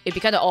be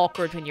kind of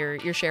awkward when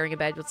you're sharing a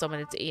bed with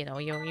someone. It's, you know,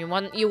 you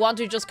want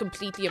to just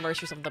completely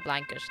immerse yourself in the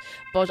blanket.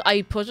 But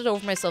I put it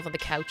over myself on the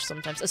couch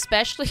sometimes,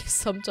 especially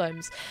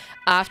sometimes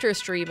after a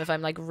stream. If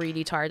I'm like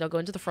really tired, I'll go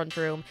into the front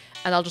room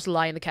and I'll just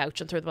lie on the couch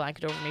and throw the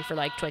blanket over me for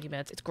like 20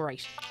 minutes. It's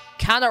great.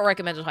 Cannot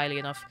recommend it highly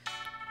enough.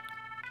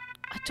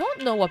 I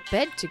don't know what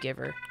bed to give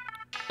her.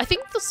 I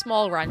think the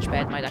small ranch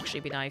bed might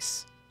actually be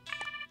nice.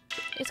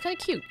 It's kind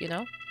of cute, you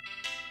know?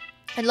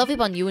 And Lovey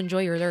Bun, you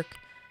enjoy your lurk.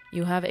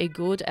 You have a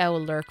good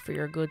owl lurk for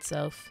your good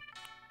self.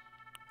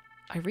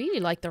 I really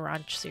like the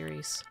ranch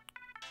series.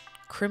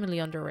 Criminally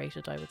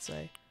underrated, I would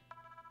say.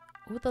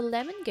 Oh, the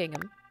lemon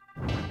gingham.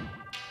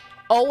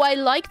 Oh, I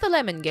like the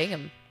lemon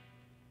gingham.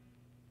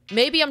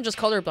 Maybe I'm just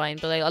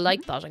colorblind, but I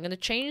like that. I'm going to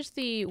change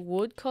the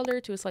wood color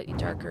to a slightly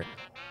darker.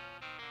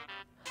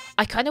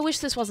 I kind of wish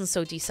this wasn't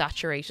so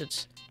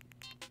desaturated.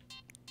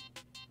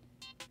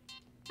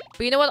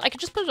 But you know what? I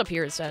could just put it up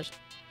here instead.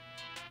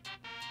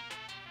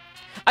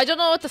 I don't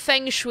know what the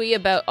feng shui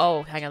about...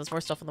 Oh, hang on. There's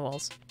more stuff on the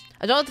walls.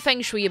 I don't know what the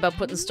feng shui about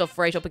putting stuff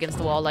right up against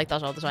the wall like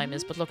that all the time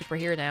is. But look, we're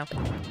here now.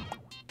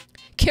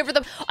 Give her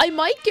the... I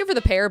might give her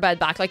the pear bed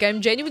back. Like,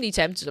 I'm genuinely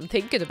tempted. I'm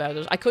thinking about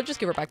it. I could just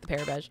give her back the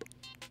pear bed.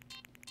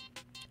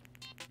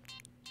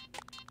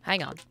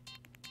 Hang on.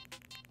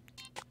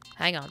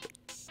 Hang on.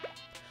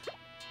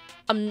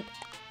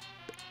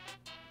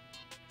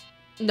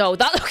 No,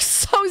 that looks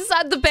so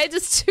sad. The bed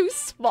is too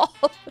small.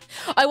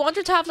 I want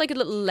her to have like a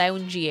little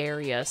loungy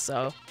area,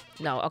 so...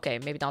 No, okay,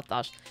 maybe not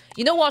that.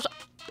 You know what?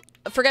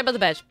 Forget about the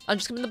bed. I'm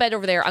just gonna put the bed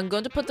over there. I'm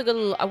going to put the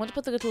little... I want to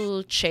put the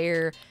little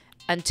chair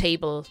and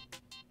table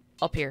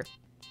up here.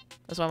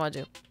 That's what I want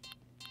to do.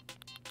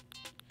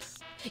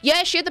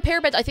 Yeah, she had the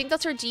pear bed. I think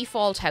that's her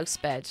default house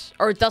bed.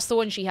 Or that's the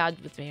one she had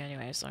with me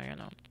anyway, so you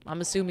know. I'm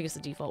assuming it's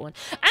the default one.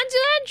 And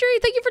Landry,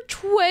 thank you for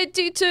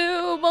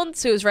 22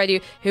 months. Who is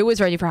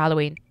ready for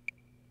Halloween?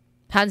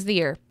 Hands in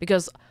the air,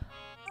 because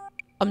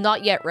I'm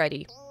not yet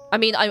ready. I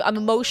mean, I'm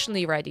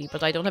emotionally ready,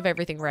 but I don't have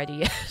everything ready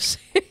yet.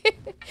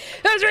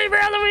 Who's ready for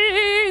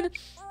Halloween?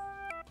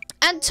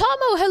 And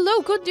Tomo,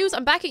 hello, good news.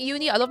 I'm back at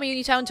uni. I love my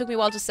uni town. Took me a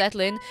while to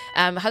settle in.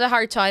 Had a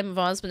hard time, of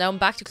honest, but now I'm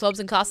back to clubs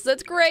and classes.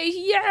 That's great.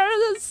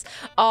 Yes.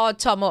 Oh,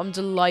 Tomo, I'm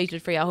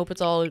delighted for you. I hope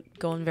it's all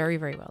going very,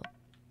 very well.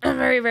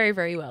 Very, very,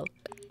 very well.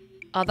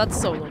 Oh,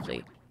 that's so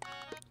lovely.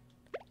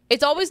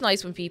 It's always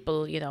nice when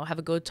people, you know, have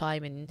a good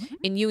time in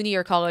uni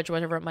or college or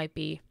whatever it might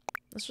be.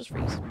 That's just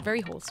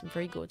very wholesome,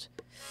 very good.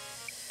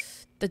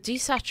 The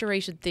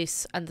desaturated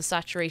this and the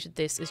saturated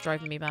this is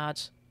driving me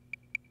mad.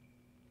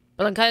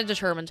 But I'm kind of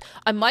determined.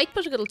 I might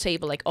put a little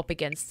table like up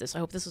against this. I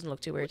hope this doesn't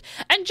look too weird.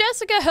 And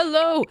Jessica,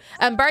 hello!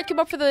 Bart came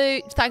up for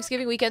the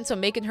Thanksgiving weekend, so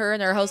I'm making her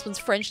and her husband's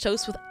French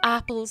toast with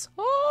apples.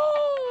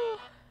 Oh!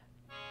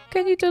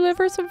 Can you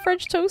deliver some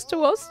French toast to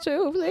us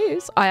too,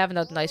 please? I haven't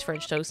had nice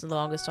French toast in the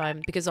longest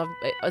time because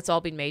it's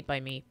all been made by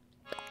me.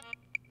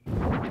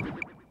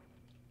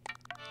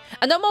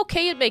 And I'm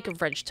okay at making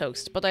French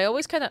toast, but I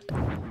always kind of...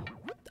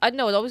 I don't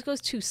know, it always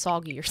goes too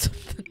soggy or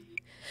something.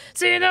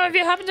 So, you know, if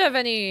you happen to have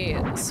any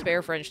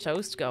spare French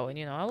toast going,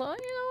 you know,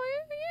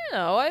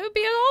 it would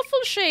be an awful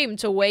shame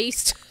to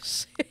waste.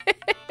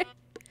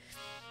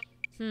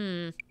 Oh,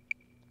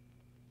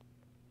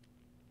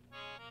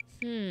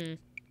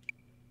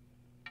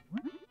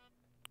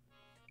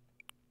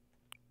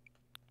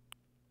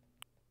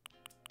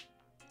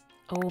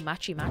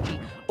 matchy matchy.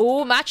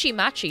 Oh, matchy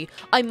matchy.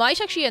 I might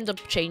actually end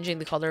up changing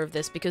the colour of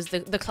this because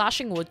the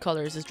clashing wood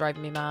colours is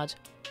driving me mad.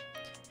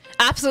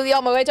 Absolutely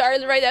on my way to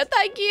Ireland right now.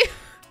 Thank you.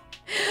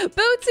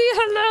 Bootsy,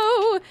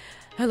 hello.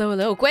 Hello,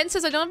 hello. Gwen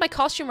says, I don't have my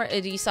costume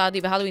ready, sadly,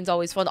 but Halloween's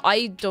always fun.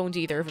 I don't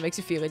either, if it makes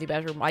you feel any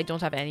better. I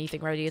don't have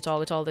anything ready at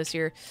all this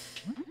year.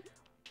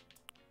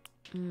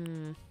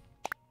 I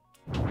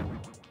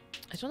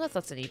don't know if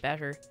that's any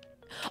better.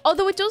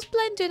 Although it does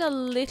blend in a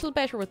little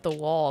better with the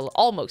wall.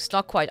 Almost,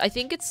 not quite. I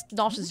think it's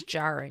not as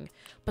jarring.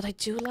 But I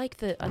do like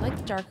the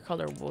darker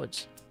colour wood.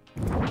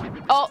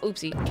 Oh,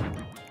 oopsie.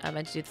 I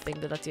meant to do the thing,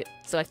 but that's it.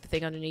 Select the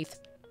thing underneath.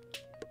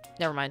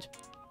 Never mind.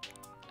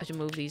 I have to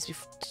move these to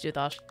do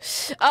that.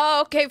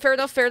 Oh, okay, fair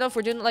enough, fair enough.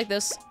 We're doing it like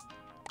this.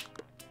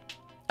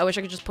 I wish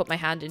I could just put my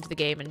hand into the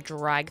game and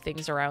drag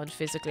things around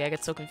physically. I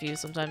get so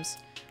confused sometimes.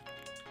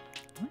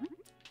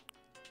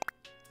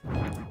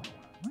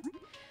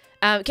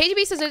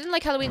 KGB says, I didn't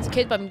like Halloween as a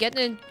kid, but I'm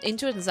getting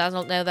into it as an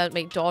adult now that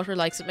my daughter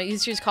likes it. My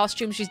used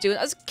costume she's doing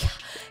as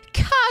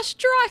Cash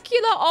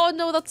Dracula. Oh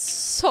no, that's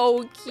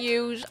so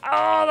cute.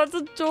 Oh, that's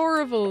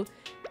adorable.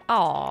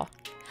 Aw.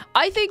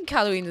 I think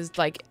Halloween is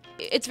like,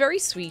 it's very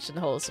sweet and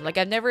wholesome. Like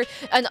I've never,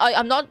 and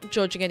I'm not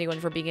judging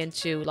anyone for being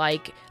into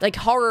like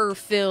horror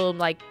film,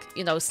 like,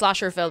 you know,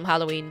 slasher film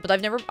Halloween, but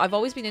I've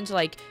always been into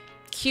like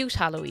cute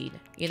Halloween,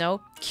 you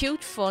know?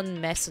 Cute,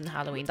 fun, messing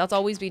Halloween. That's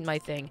always been my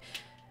thing.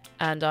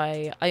 And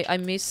I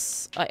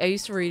used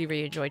to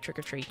really enjoy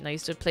trick-or-treating. I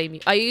used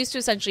to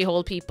essentially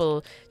hold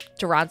people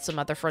to ransom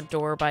at their front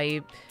door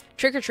by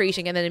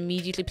trick-or-treating and then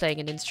immediately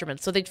playing an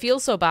instrument. So they'd feel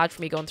so bad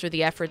for me going through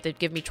the effort. They'd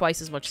give me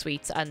twice as much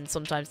sweets, and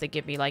sometimes they'd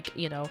give me, like,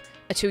 you know,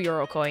 a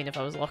 €2 coin if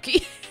I was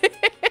lucky.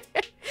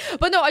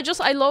 But no,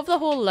 I love the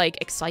whole,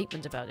 like,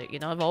 excitement about it, you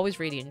know? I've always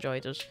really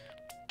enjoyed it.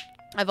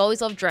 I've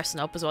always loved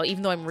dressing up as well,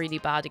 even though I'm really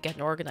bad at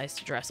getting organised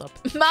to dress up.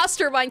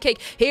 Mastermind Cake,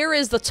 here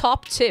is the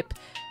top tip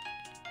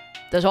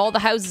that all the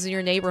houses in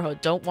your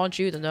neighbourhood don't want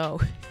you to know.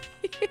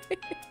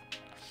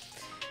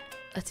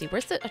 Let's see,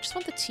 where's the... I just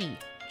want the tea.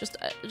 Just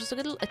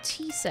a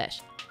tea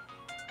set.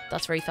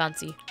 That's very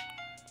fancy.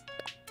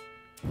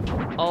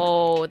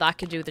 Oh, that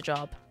can do the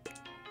job.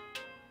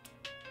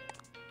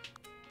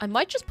 I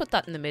might just put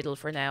that in the middle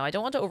for now. I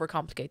don't want to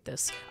overcomplicate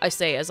this. I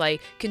say, as I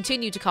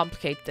continue to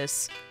complicate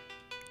this.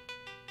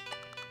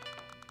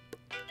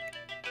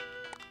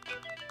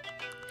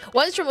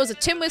 One instrument was a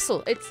tin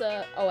whistle. It's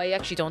a... Oh, I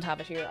actually don't have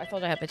it here. I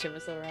thought I had my tin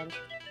whistle around.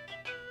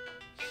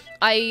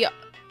 I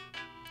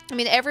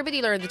mean,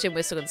 everybody learned the tin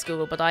whistle in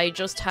school, but I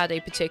just had a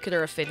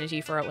particular affinity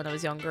for it when I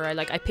was younger.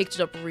 I picked it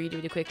up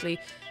really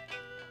quickly.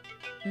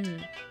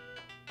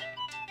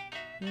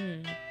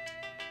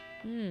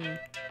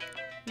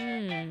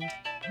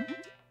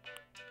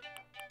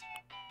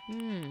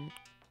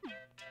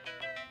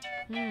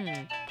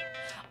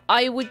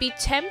 I would be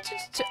tempted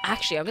to...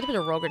 Actually, I'm going to put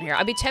a rug in here.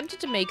 I'd be tempted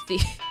to make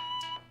the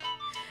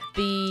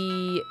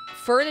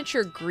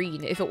furniture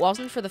green if it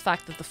wasn't for the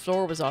fact that the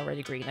floor was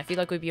already green. I feel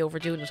like we'd be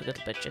overdoing it a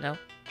little bit, you know?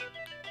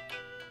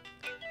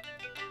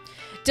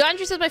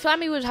 DeAndre says, my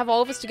family would have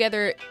all of us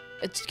together,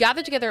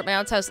 gather together at my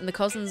aunt's house, and the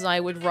cousins and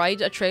I would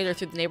ride a trailer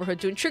through the neighbourhood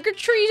doing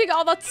trick-or-treating.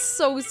 Oh, that's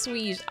so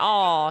sweet.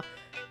 Aw.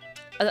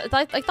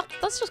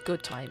 That's just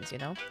good times, you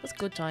know? That's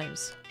good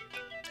times.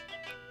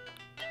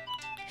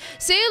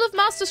 Sale of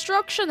Mass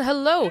Destruction,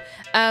 hello.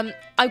 I'm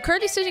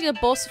currently sitting in a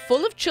bus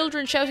full of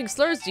children shouting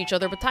slurs at each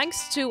other, but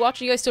thanks to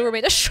watching you guys still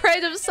remain a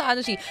shred of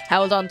sanity.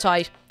 Held on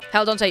tight.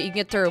 Held on tight. You can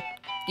get through.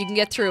 You can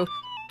get through.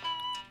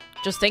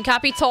 Just think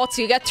happy thoughts.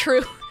 You get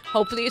through.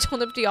 Hopefully you don't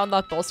have to be on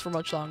that bus for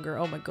much longer.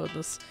 Oh my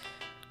goodness.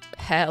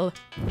 Hell.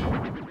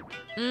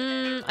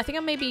 I think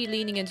I'm maybe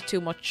leaning into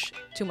too much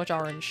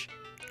orange.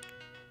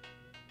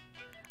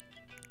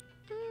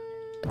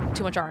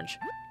 Too much orange.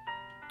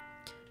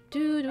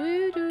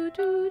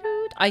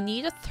 I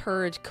need a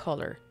third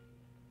colour.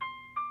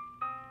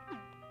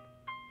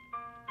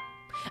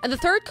 And the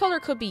third colour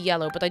could be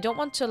yellow, but I don't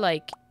want to,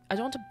 like... I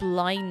don't want to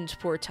blind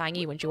poor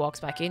Tangy when she walks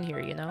back in here,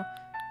 you know?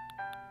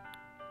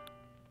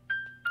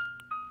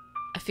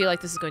 I feel like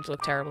this is going to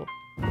look terrible.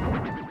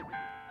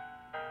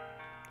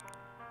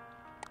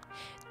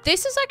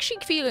 This is actually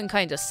feeling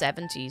kind of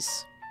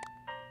 70s.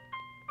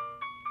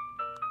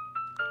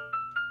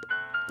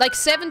 Like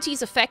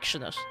 70s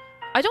affectionate.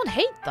 I don't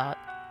hate that.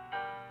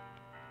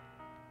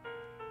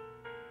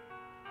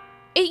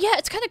 Yeah,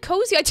 it's kind of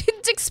cozy. I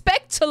didn't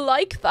expect to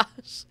like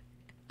that.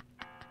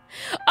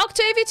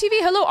 Octavia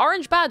TV, hello.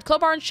 Orange bad.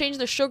 Club Orange changed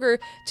the sugar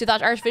to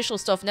that artificial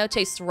stuff. Now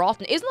tastes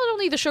rotten. Isn't it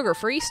only the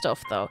sugar-free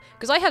stuff, though?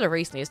 Because I had it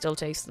recently. It still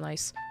tastes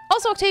nice.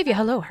 Also, Octavia,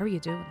 hello. How are you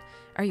doing?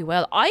 Are you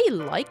well? I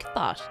like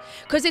that.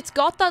 Because it's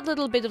got that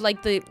little bit of,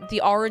 like,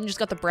 the orange. It's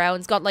got the brown.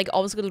 It's got, like,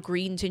 almost a little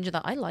green tinge in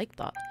that. I like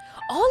that.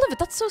 All of it.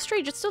 That's so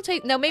strange. It still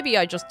tastes... Now, maybe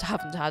I just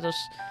haven't had it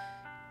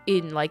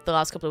in, like, the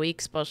last couple of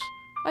weeks. But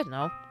I don't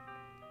know.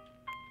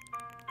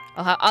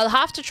 I'll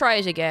have to try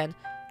it again.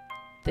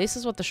 This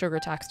is what the sugar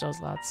tax does,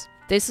 lads.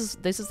 This is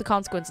the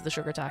consequence of the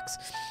sugar tax.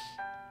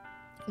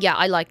 Yeah,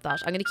 I like that.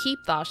 I'm gonna keep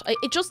that.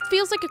 It just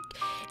feels like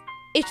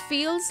it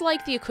feels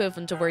like the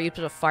equivalent of where you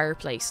put a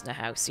fireplace in a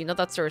house. You know,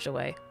 that sort of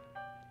way.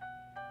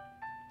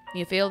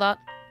 You feel that?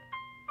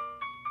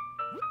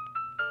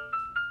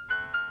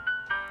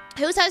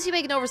 Whose house are you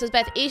making over, says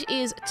Beth. It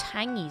is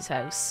Tangy's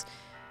house.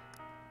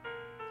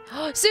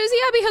 Susie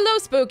Abby, hello,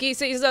 spooky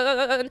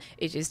season.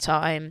 It is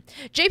time.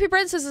 JP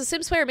Brent says the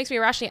Sims player makes me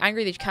irrationally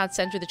angry that you can't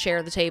center the chair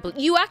on the table.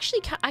 You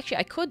actually can't. Actually,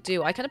 I could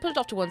do. I kind of put it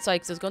off to one side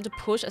because I was going to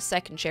put a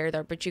second chair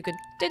there, but you could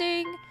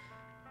ding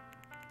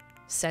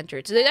center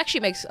it. So it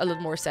actually makes a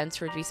little more sense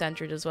for it to be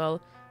centered as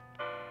well.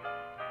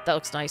 That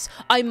looks nice.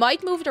 I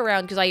might move it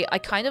around because I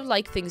kind of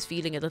like things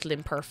feeling a little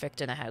imperfect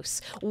in a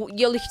house.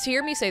 You'll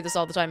hear me say this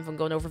all the time if I'm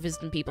going over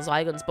visiting people's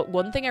islands, but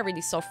one thing I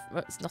really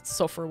not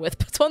suffer with,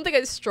 but one thing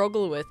I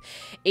struggle with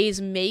is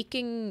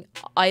making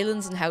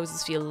islands and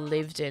houses feel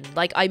lived in.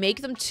 Like, I make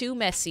them too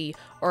messy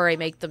or I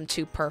make them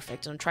too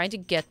perfect, and I'm trying to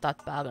get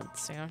that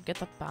balance, you know? Get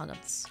that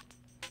balance.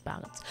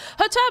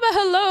 Hataba,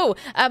 hello!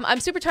 I'm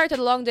super tired, had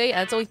a long day,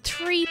 and it's only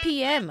 3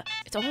 p.m.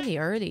 It's only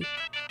early.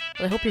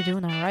 But I hope you're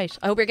doing alright.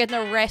 I hope you're getting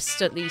a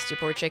rest at least, you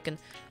poor chicken.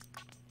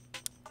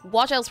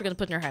 What else we're going to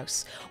put in our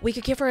house? We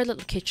could give her a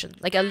little kitchen.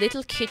 Like a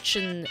little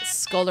kitchen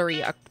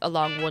scullery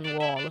along one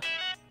wall.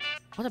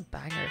 What a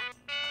banger.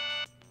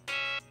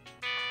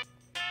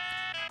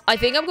 I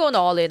think I'm going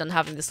all in on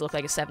having this look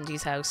like a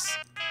 70s house.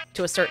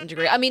 To a certain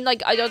degree. I mean,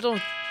 like, I don't know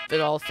if it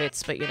all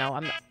fits, but you know,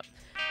 I'm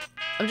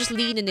just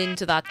leaning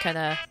into that kind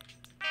of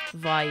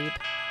vibe.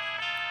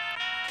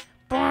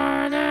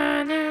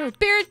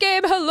 Beard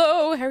Game,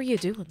 hello! How are you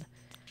doing?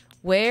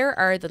 Where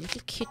are the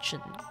little kitchen?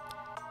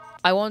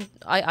 I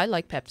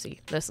like Pepsi.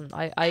 Listen,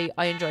 I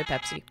enjoy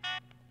Pepsi.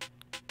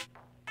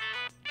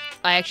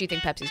 I actually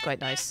think Pepsi's quite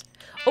nice.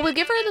 Oh, we'll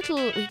give her a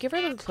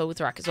little clothes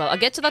rack as well. I'll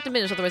get to that in a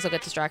minute, otherwise I'll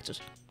get distracted.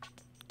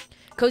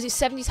 Cozy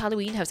 70s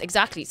Halloween house.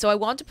 Exactly. So I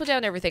want to put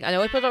down everything. I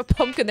know I put a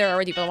pumpkin there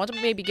already, but I want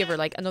to maybe give her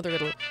like another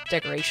little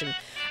decoration.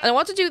 And I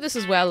want to do this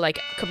as well, like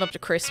coming up to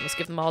Christmas,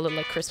 give them all little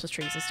like Christmas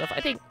trees and stuff.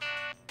 I think,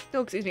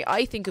 no, excuse me,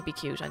 I think it'd be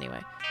cute anyway.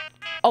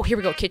 Oh, here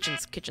we go.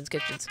 Kitchens.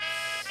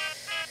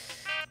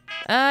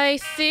 I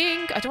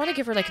think, I don't want to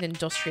give her like an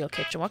industrial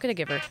kitchen. What can I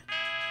give her?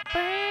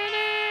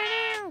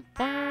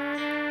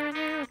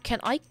 Can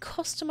I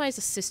customize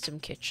a system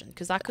kitchen?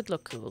 Because that could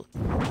look cool.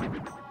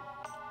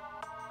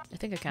 I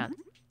think I can.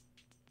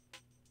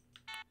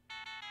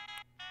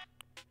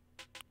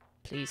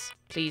 Please.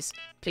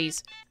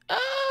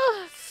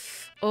 Ah!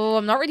 Oh,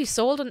 I'm not really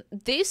sold on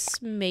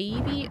this.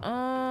 Maybe.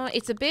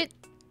 It's a bit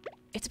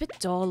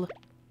dull.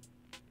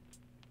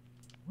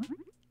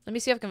 Let me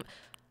see if I can.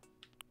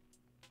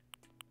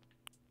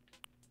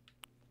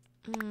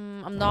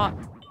 I'm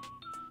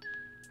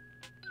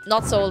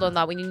not sold on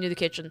that. We need to do the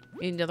kitchen.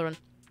 We need another one.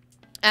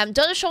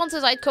 Donna Sean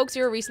says, I had Coke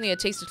Zero recently. It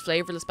tasted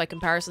flavorless by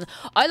comparison.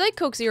 I like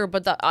Coke Zero,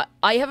 but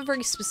I have a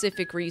very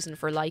specific reason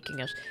for liking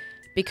it.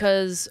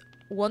 Because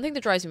one thing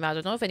that drives me mad, I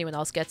don't know if anyone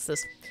else gets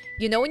this.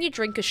 You know when you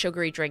drink a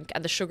sugary drink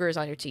and the sugar is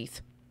on your teeth?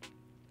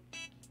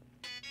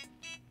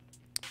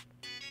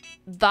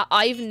 That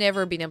I've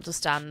never been able to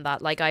stand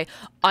that. Like I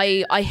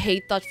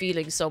hate that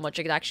feeling so much.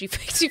 It actually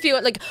makes you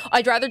feel like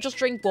I'd rather just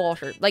drink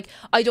water. Like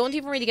I don't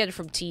even really get it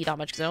from tea that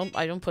much because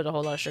I don't put a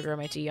whole lot of sugar in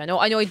my tea. I know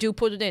I do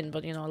put it in,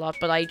 but you know, a lot.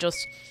 But I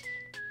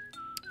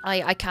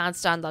can't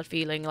stand that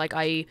feeling. Like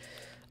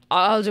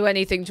I'll do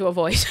anything to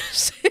avoid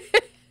it.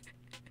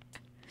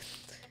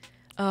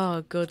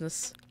 Oh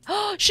goodness.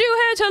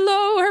 Shoehead,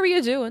 hello. How are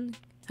you doing?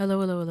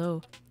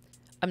 Hello.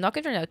 I'm not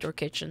giving her an outdoor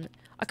kitchen.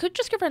 I could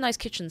just give her a nice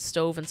kitchen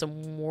stove and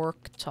some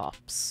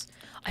worktops.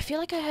 I feel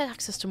like I had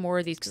access to more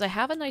of these because I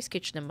have a nice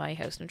kitchen in my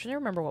house. And I'm trying to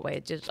remember what way I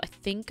did it. I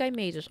think I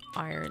made it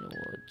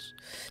ironwood.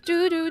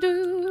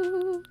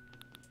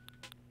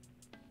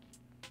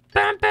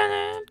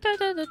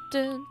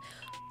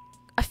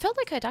 I felt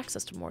like I had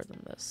access to more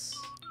than this.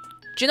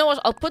 Do you know what?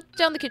 I'll put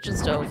down the kitchen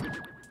stove.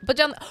 Put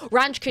down the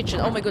ranch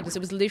kitchen. Oh my goodness, it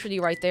was literally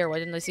right there. Why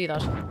didn't I see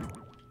that?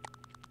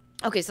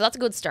 Okay, so that's a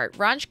good start.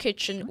 Ranch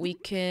kitchen, we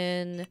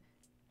can...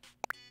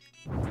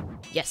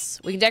 Yes,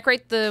 we can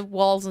decorate the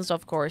walls and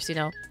stuff, of course, you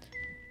know.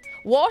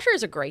 Water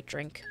is a great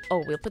drink.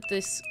 Oh, we'll put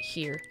this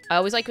here. I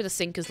always like when the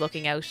sink is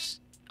looking out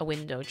a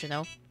window, do you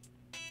know?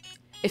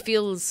 It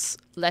feels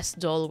less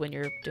dull when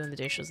you're doing the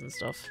dishes and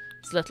stuff.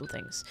 It's little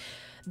things.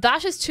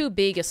 That is too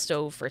big a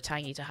stove for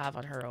Tangy to have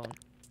on her own.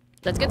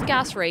 Let's get the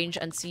gas range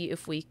and see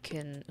if we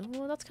can...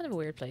 Oh, that's kind of a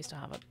weird place to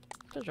have it.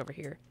 Put it over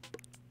here.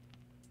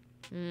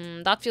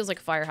 That feels like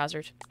a fire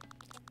hazard.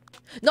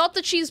 Not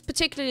that she's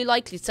particularly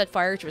likely to set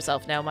fire to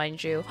herself now,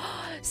 mind you.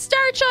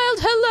 Starchild,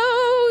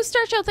 hello!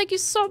 Starchild, thank you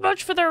so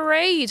much for the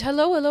raid.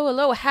 Hello, hello,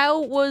 hello.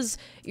 How was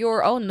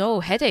your... Oh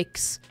no,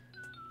 headaches.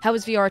 How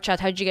was VR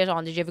chat? How did you get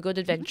on? Did you have a good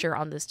adventure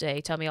on this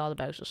day? Tell me all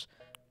about it.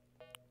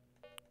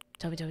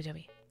 Tell me, tell me, tell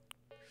me.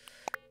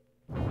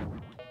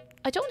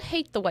 I don't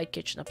hate the white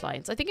kitchen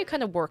appliance. I think it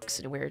kind of works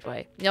in a weird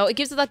way. You know, it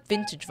gives it that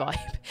vintage vibe.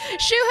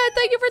 Shoehead,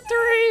 thank you for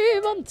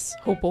 3 months.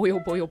 Oh boy, oh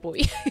boy, oh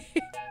boy.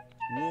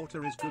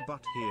 Water is good,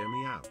 but hear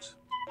me out.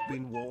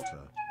 Bean water.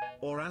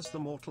 Or as the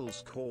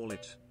mortals call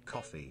it,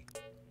 coffee.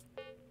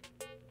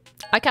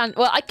 I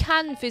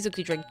can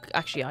physically drink...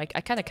 Actually, I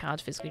kind of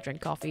can't physically drink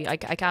coffee. I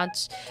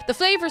can't... The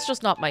flavor's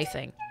just not my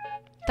thing.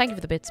 Thank you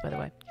for the bits, by the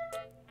way.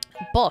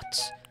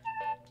 But...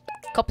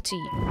 Cup of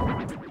tea.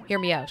 Hear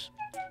me out.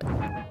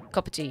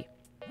 Cup of tea.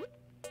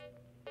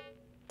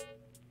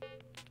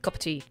 Cup of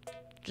tea.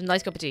 Just a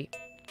nice cup of tea.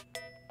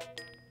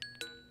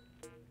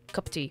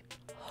 Cup of tea.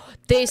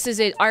 This is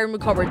it.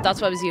 Ironwood cupboard. That's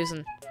what I was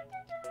using.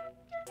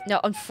 Now,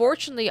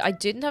 unfortunately, I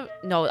didn't have...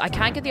 No, I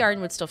can't get the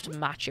ironwood stuff to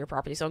match here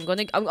properly. So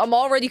I'm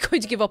already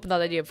going to give up on that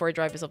idea before I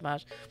drive myself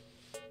mad.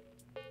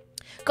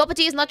 Cup of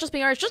tea is not just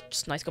being Irish.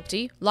 Just a nice cup of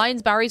tea.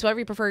 Lions, berries, whatever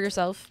you prefer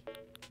yourself.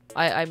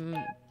 I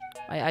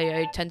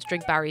tend to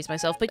drink berries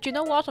myself. But you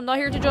know what? I'm not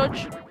here to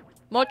judge.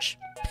 Much.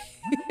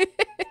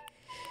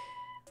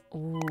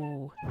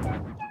 Ooh.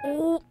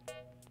 Oh.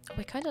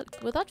 I kind of...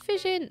 Will that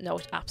fit in? No,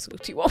 it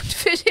absolutely won't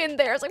fit in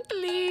there. I was like,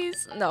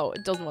 please. No,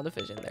 it doesn't want to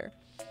fit in there.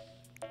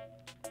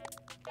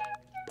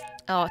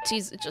 Oh,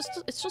 geez. It's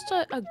just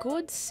a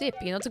good sip.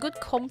 You know, it's a good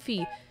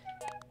comfy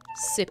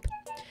sip.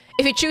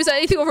 If you choose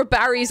anything over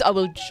berries, I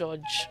will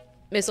judge.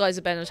 Miss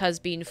Eliza Bennett has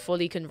been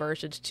fully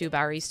converted to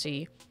berries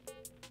tea.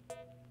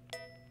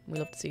 We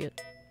love to see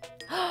it.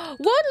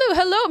 Wanlu,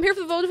 hello. I'm here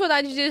for the Vodafone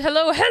attitude.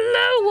 Hello,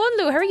 hello,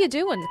 Wanlu. How are you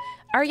doing?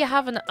 Are you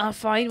having a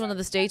fine one of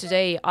this day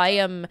today? I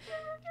am...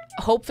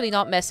 Hopefully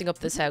not messing up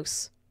this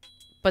house.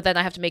 But then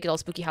I have to make it all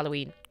spooky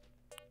Halloween.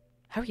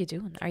 How are you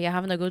doing? Are you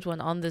having a good one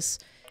on this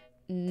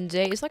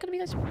day? Is that going to be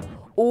nice?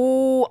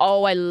 Oh,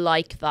 I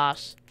like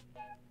that.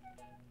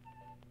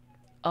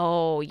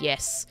 Oh,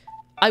 yes.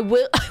 I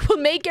will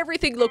make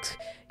everything look,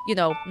 you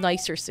know,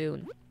 nicer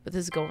soon. But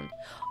this is going...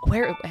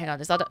 Where... Hang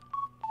on, is that a...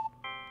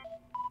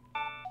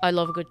 I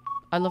love a good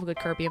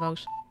Kirby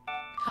emote.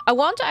 I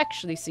want to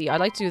actually see... I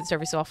like to do this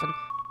every so often.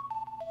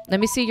 Let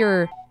me see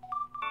your...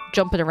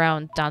 Jumping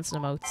around, dancing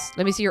emotes.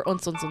 Let me see your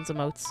uns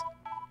emotes.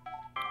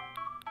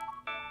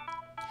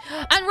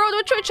 And Road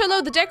with Twitch, hello.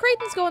 The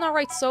decorating's going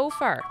alright so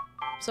far.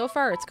 So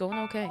far, it's going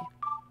okay.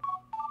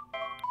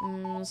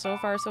 So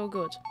far, so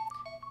good.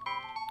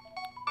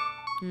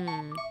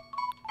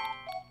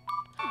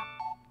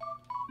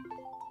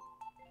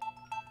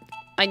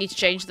 I need to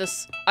change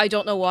this. I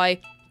don't know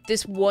why.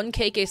 This one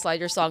KK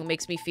Slider song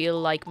makes me feel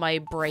like my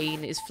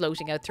brain is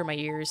floating out through my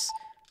ears.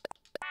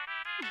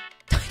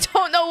 I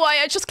don't know why,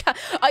 I just can't.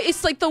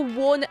 It's like the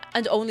one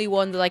and only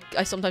one that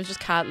I sometimes just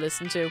can't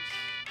listen to.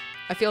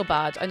 I feel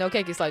bad. I know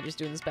KK Slider's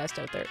doing his best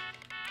out there.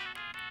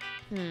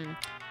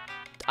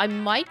 I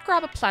might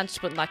grab a plant to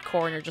put in that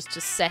corner just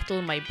to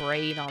settle my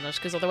brain on it,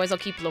 because otherwise I'll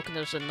keep looking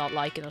at it and not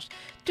liking it.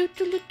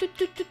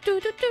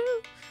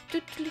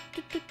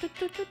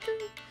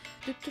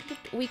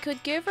 We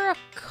could give her a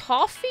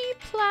coffee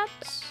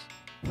plant.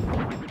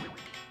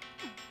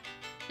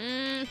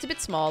 It's a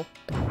bit small.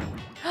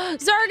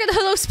 Zargan,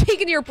 hello,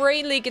 speaking of your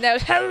brain leaking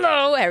out.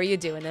 Hello, how are you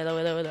doing? Hello,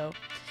 hello, hello.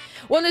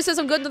 One who says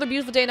I'm good, another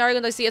beautiful day in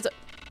Ireland. I see it's a...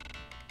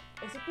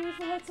 Is it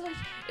beautiful outside?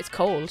 It's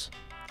cold.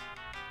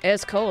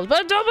 It's cold.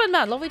 But Dublin,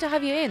 man, lovely to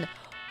have you in.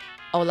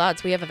 Oh,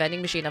 lads, we have a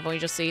vending machine I've only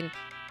just seen.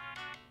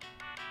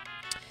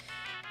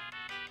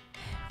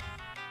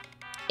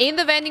 In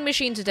the vending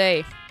machine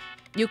today,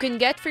 you can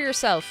get for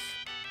yourself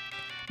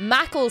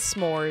Mackle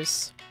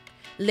S'mores,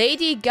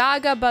 Lady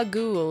Gaga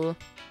Bagool,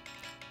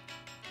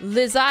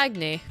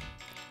 Lisagne,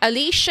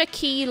 Alicia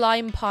Key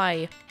Lime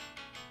Pie,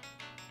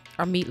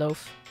 or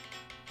Meatloaf.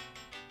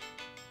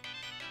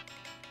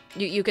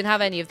 You can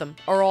have any of them,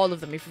 or all of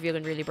them if you're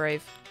feeling really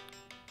brave.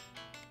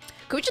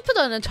 Could we just put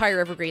an entire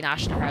evergreen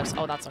ash in our house?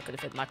 Oh, that's not going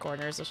to fit in that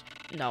corner, is it?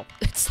 No,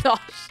 it's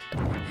not.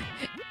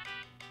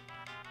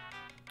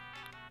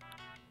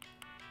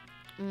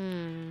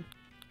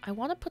 I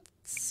want to put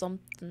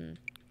something...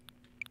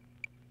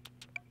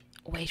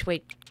 Wait.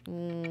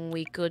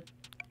 We could...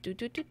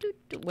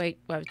 Wait,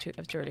 I have too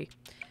early.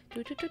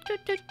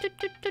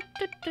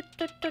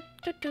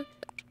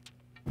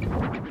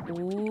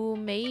 Ooh,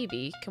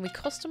 maybe. Can we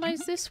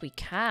customize this? We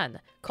can.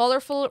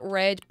 Colorful,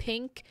 red,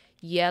 pink,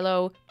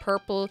 yellow,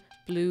 purple,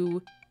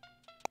 blue,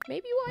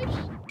 maybe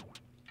white?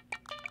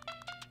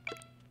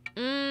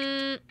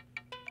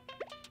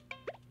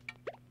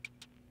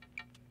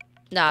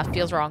 Nah,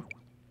 feels wrong.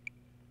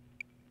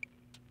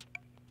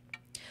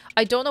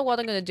 I don't know what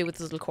I'm going to do with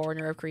this little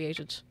corner I've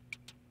created.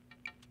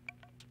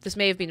 This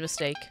may have been a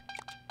mistake.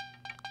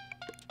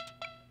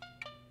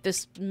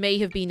 This may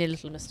have been a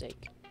little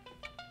mistake.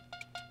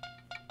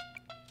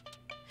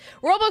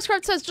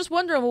 Robloxcraft says, just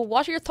wondering, well,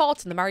 what are your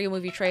thoughts on the Mario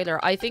movie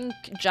trailer? I think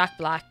Jack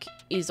Black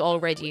is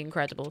already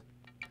incredible.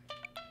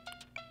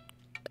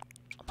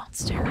 A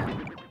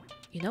Monstera.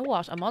 You know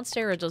what? A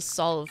Monstera does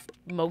solve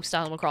most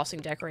Animal Crossing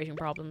decorating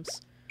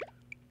problems.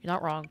 You're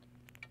not wrong.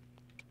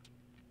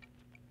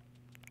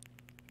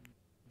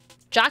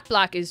 Jack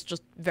Black is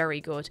just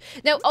very good.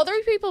 Now, other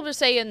people were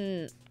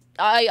saying...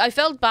 I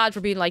felt bad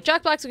for being like,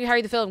 Jack Black's going to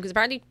carry the film, because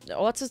apparently,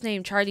 what's his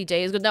name? Charlie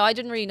Day is good. No, I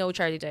didn't really know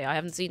Charlie Day. I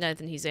haven't seen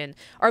anything he's in.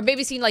 Or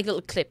maybe seen, like,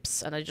 little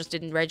clips, and I just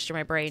didn't register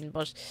my brain,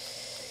 but...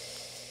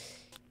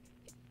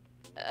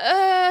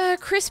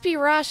 Crispy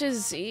Rat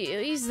is...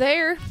 He's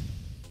there.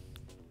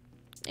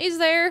 He's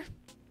there.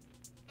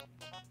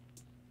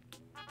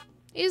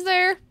 He's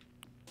there.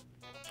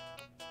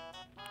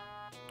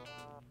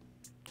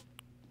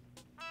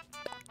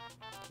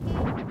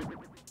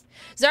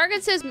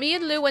 Zargan says, me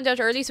and Lou went out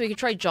early so we could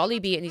try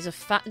Jollibee, and he's a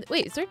fat...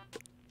 Wait, is there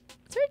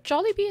a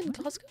Jollibee in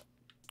Glasgow?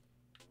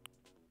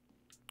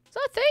 Is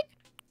that a thing?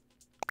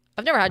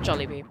 I've never had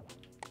Jollibee.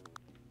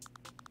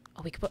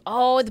 Oh, we could put...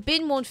 Oh, the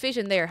bin won't fit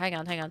in there. Hang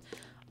on, hang on.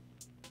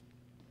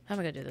 How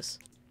am I going to do this?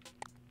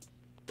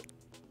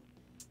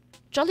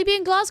 Jollibee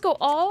in Glasgow.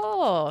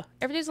 Oh,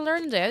 every day's a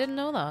learning day. I didn't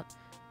know that.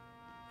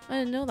 I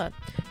didn't know that.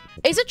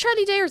 Is it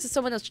Charlie Day or is it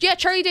someone else? Yeah,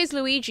 Charlie Day's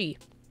Luigi.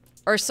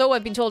 Or so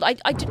I've been told. I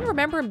didn't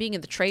remember him being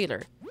in the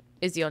trailer,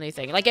 is the only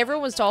thing. Like,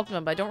 everyone was talking to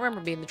him, but I don't remember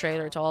him being in the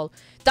trailer at all.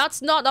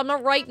 That's not... I'm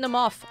not writing him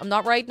off. I'm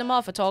not writing him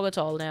off at all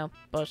now.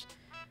 But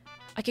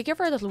I could give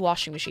her a little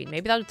washing machine.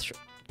 Maybe that would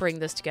bring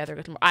this together a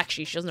little more.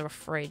 Actually, she doesn't have a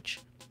fridge.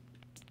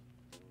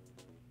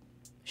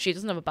 She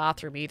doesn't have a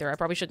bathroom either. I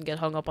probably shouldn't get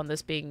hung up on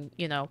this being,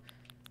 you know,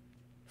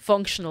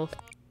 functional.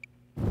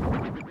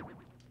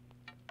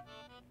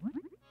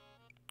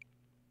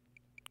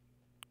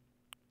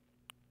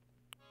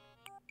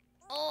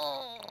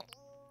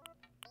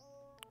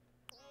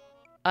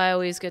 I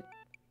always get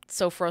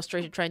so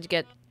frustrated trying to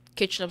get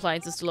kitchen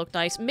appliances to look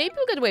nice. Maybe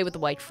we'll get away with the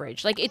white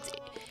fridge. Like,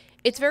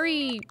 it's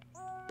very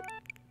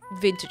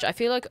vintage. I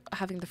feel like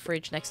having the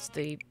fridge next to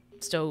the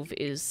stove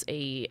is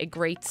a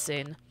great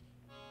sin.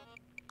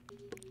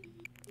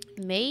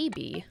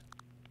 Maybe.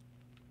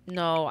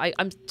 No,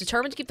 I'm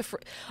determined to keep the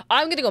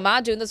I'm gonna go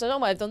mad doing this. I don't know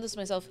why I've done this to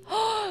myself.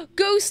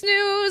 Ghost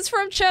news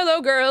from Cello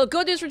Girl.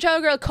 Good news from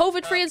Cello Girl.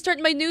 COVID-free and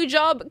starting my new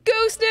job.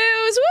 Ghost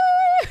news!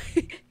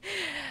 Woo!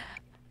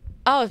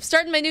 Oh, I'm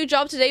starting my new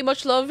job today.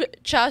 Much love,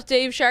 chat,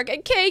 Dave, Shark,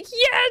 and Cake.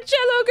 Yeah,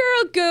 Cello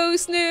Girl.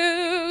 Ghost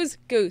news.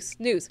 Ghost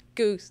news.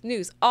 Ghost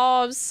news.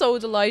 Oh, I'm so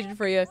delighted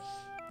for you.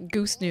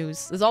 Goose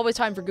news. There's always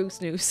time for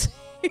goose news.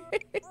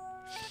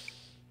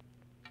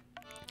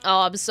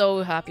 Oh, I'm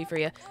so happy for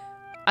you.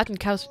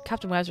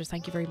 Captain Wowzers,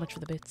 thank you very much for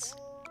the bits.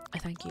 I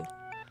thank you.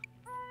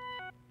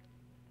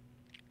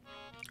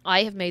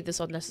 I have made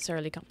this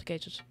unnecessarily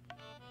complicated.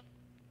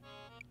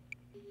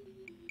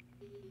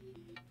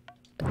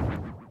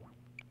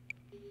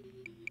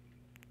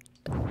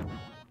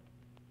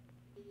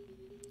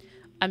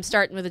 I'm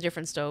starting with a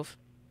different stove.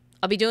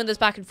 I'll be doing this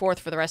back and forth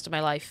for the rest of my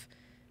life.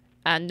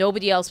 And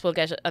nobody else will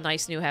get a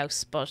nice new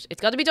house. But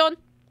it's got to be done.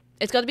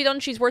 It's got to be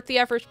done. She's worth the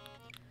effort.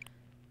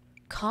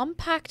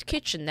 Compact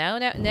kitchen.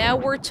 Now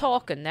we're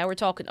talking. Now we're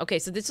talking. Okay,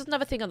 so this doesn't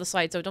have a thing on the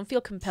side, so I don't feel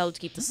compelled to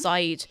keep the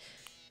side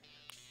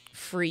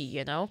free,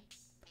 you know?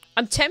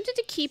 I'm tempted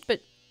to keep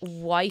it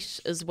white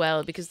as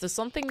well, because there's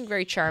something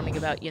very charming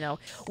about, you know,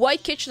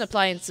 white kitchen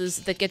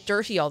appliances that get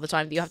dirty all the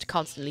time that you have to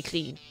constantly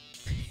clean.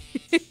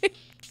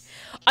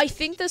 I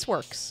think this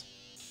works.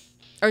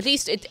 Or at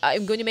least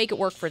I'm going to make it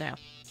work for now.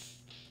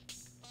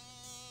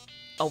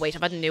 Oh wait,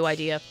 I've had a new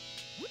idea.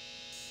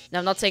 Now,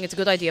 I'm not saying it's a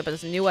good idea, but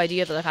it's a new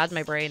idea that I've had in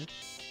my brain.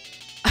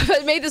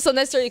 I've made this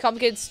unnecessarily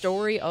complicated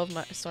story of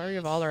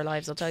all our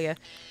lives, I'll tell you.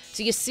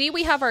 So you see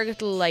we have our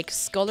little, like,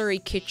 scullery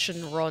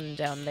kitchen run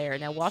down there.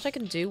 Now, what I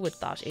can do with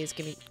that is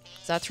give me...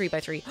 Is that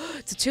 3x3?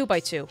 It's a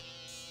 2x2.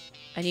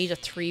 I need a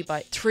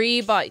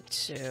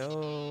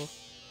 3x2.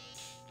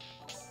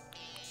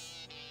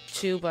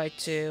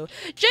 2x2.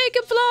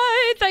 Jacob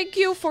Fly, thank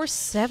you for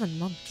 7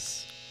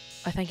 months.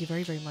 I thank you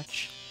very, very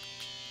much.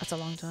 That's a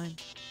long time.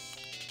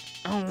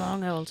 A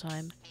long old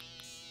time.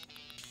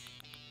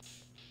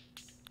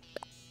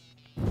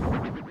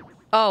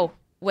 Oh,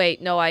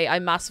 wait, no, I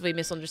massively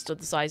misunderstood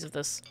the size of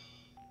this.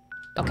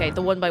 Okay,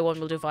 the 1x1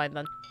 will do fine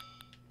then.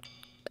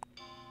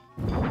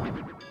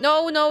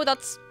 No,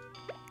 that's...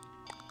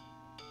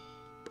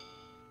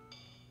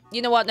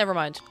 You know what, never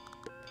mind.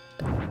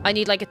 I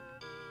need like a...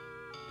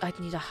 I'd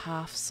need a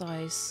half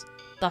size.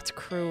 That's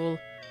cruel.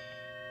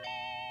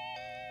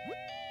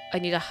 I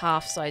need a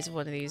half size of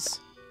one of these.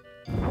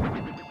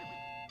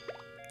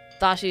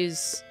 That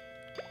is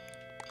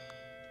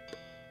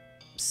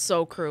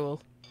so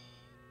cruel.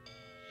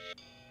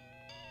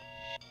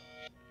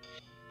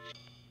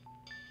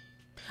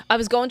 I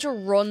was going to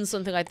run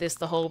something like this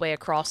the whole way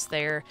across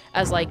there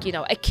as, like, you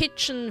know, a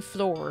kitchen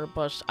floor,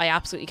 but I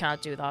absolutely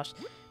can't do that.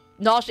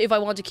 Not if I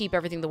want to keep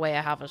everything the way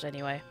I have it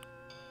anyway.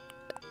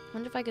 I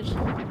wonder if I could...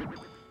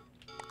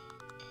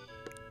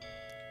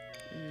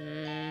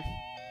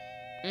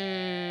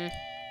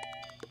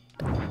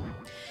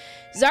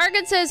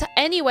 Zargan says,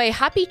 anyway,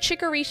 happy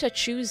Chikorita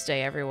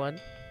Tuesday, everyone.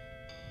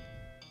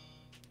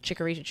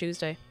 Chikorita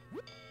Tuesday.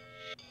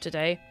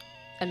 Today.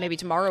 And maybe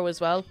tomorrow as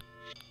well.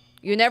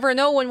 You never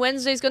know when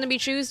Wednesday's going to be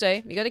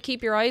Tuesday. You got to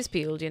keep your eyes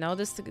peeled, you know?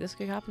 This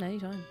could happen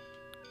anytime.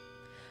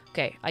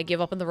 Okay, I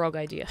give up on the rug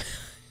idea.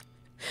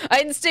 I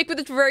didn't stick with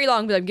it for very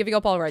long, but I'm giving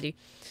up already.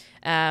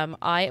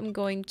 I am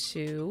going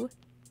to...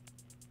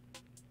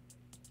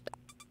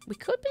 We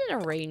could put in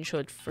a range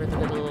hood for the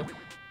little...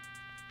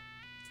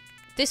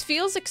 This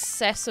feels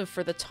excessive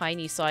for the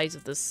tiny size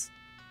of this.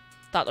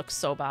 That looks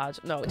so bad.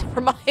 No,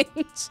 never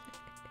mind.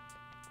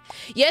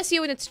 Yes,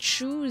 Ewan, it's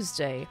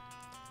Tuesday.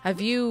 Have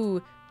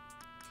you...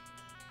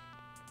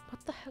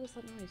 What the hell is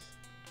that noise?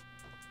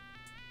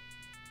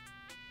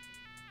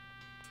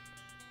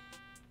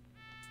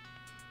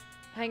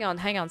 Hang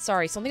on.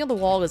 Sorry, something on the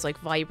wall is like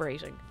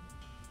vibrating.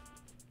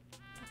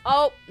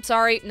 Oh,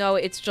 sorry. No,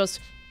 it's just...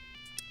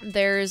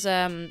 There's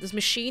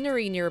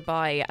machinery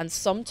nearby, and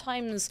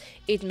sometimes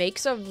it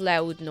makes a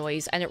loud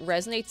noise and it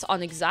resonates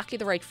on exactly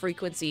the right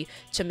frequency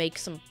to make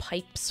some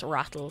pipes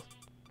rattle.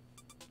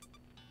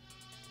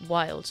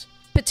 Wild.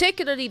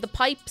 Particularly the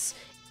pipes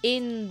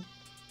in,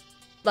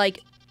 like,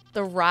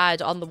 the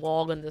rad on the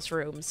wall in this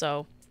room,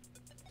 so...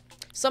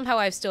 Somehow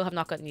I still have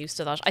not gotten used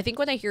to that. I think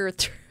when I hear it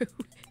through...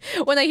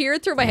 when I hear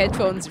it through my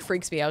headphones, it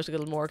freaks me out a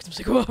little more, because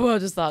I'm like,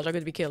 what is that? I'm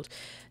going to be killed.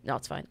 No,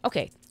 it's fine.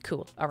 Okay,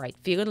 cool. Alright,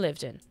 feeling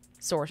lived in.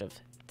 Sort of.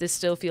 This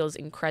still feels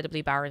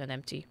incredibly barren and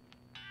empty.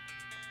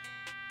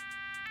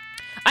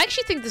 I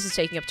actually think this is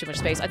taking up too much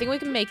space. I think we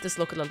can make this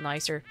look a little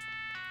nicer.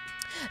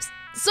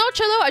 So,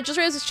 Cello, I just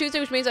realized it's Tuesday,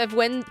 which means I've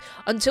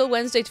until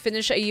Wednesday to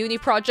finish a uni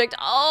project.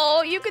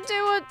 Oh, you can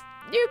do it!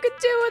 You can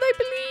do it, I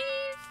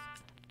believe!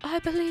 I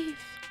believe.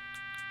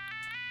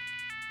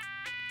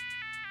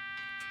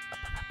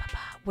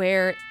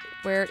 Where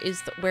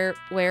is the...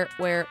 Where?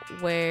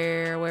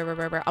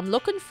 I'm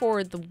looking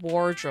for the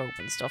wardrobe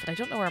and stuff, and I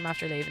don't know where I'm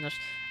after leaving it.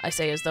 I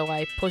say as though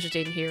I put it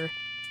in here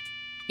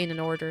in an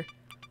order.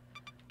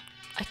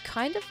 I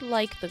kind of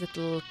like the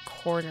little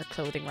corner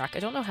clothing rack. I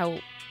don't know how...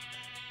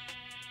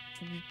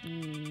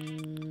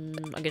 I'm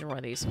getting one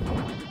of these.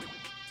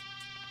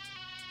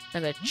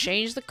 I'm gonna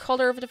change the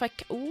color of it if I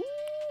can.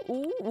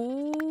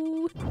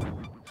 Ooh.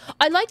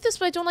 I like this,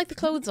 but I don't like the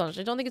clothes on it.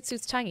 I don't think it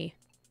suits Tangy.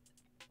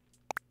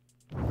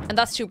 And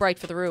that's too bright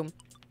for the room.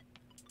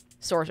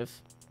 Sort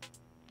of.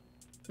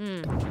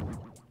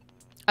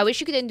 I wish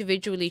you could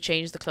individually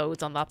change the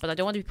clothes on that, but I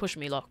don't want to be pushing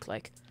me luck,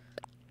 like.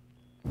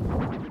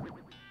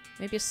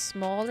 Maybe a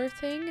smaller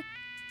thing?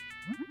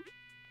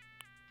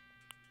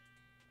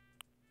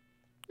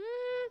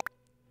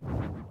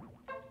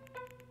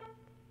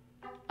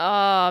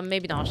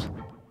 Maybe not.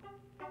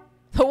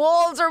 The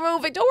walls are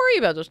moving. Don't worry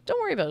about it. Don't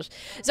worry about it.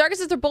 Zarga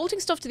says they're bolting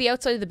stuff to the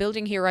outside of the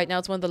building here right now.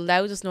 It's one of the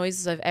loudest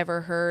noises I've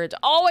ever heard.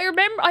 Oh, I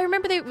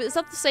remember is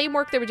that the same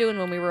work they were doing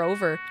when we were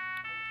over?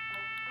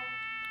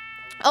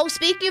 Oh,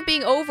 speaking of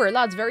being over,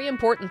 lads, very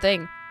important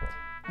thing.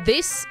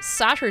 This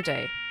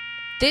Saturday,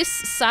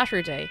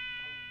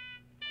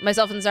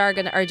 myself and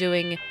Zargan are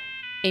doing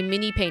a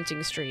mini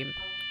painting stream.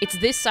 It's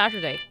this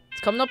Saturday.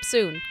 It's coming up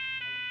soon.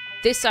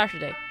 This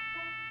Saturday,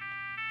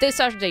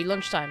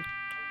 lunchtime.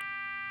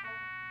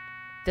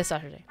 This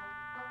Saturday.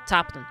 It's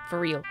happening. For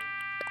real.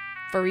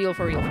 For real.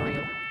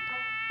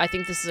 I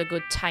think this is a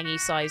good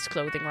tangy-sized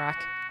clothing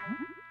rack.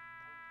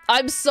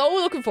 I'm so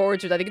looking forward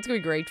to it. I think it's going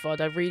to be great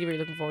fun. I'm really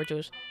looking forward to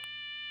it.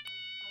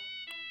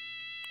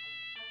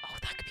 Oh,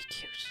 that could be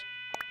cute.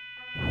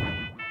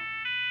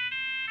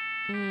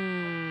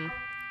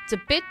 It's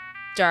a bit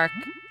dark.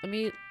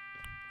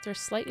 There's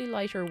slightly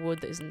lighter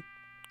wood that isn't...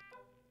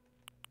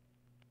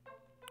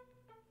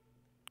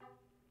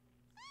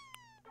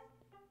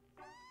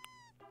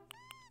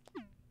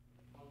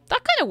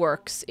 That kind of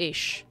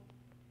works-ish.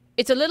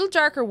 It's a little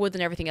darker wood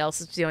than everything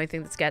else. It's the only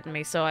thing that's getting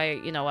me. So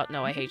you know what?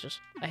 No, I hate it.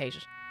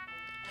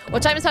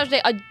 What time is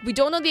Saturday? We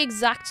don't know the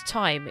exact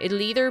time. It'll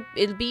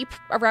be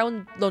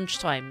around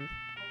lunchtime.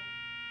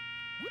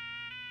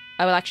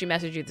 I will actually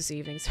message you this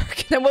evening, so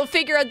and we'll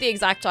figure out the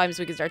exact time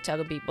so we can start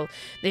telling people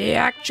the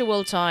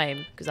actual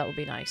time, because that would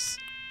be nice.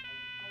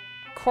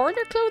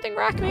 Corner clothing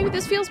rack? Maybe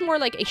this feels more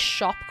like a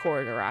shop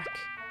corner rack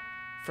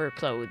for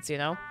clothes, you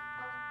know?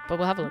 But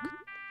we'll have a look.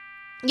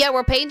 Yeah,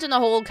 we're painting a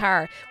whole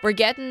car. We're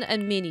getting a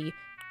mini.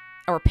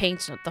 Or we're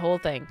painting it, the whole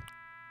thing.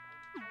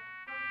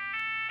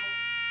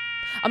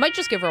 I might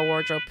just give her a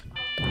wardrobe.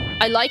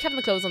 I like having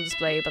the clothes on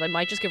display, but I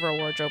might just give her a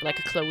wardrobe, like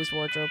a closed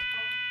wardrobe.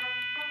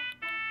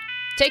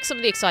 Take some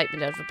of the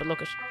excitement out of it, but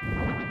look at it.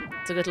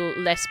 It's a little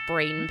less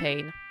brain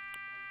pain.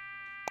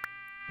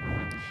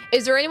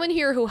 Is there anyone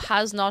here who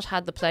has not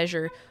had the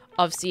pleasure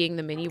of seeing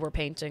the mini we're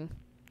painting?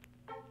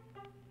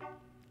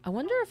 I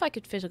wonder if I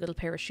could fit a little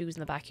pair of shoes in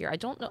the back here. I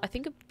don't know. I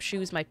think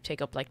shoes might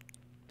take up, like,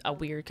 a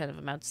weird kind of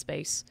amount of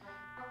space.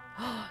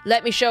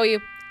 Let me show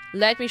you.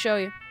 Let me show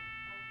you.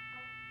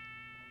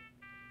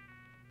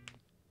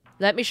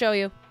 Let me show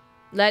you.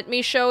 Let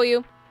me show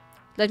you.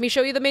 Let me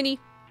show you the mini.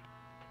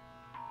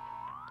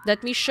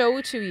 Let me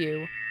show to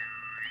you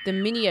the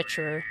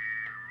miniature.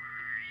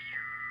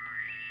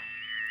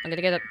 I'm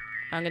gonna get it.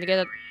 I'm gonna get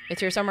it. It's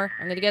here somewhere.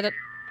 I'm gonna get it.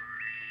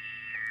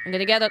 I'm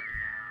gonna get it.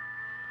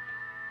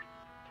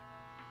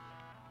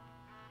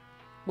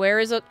 Where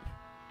is it?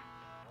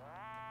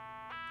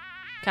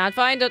 Can't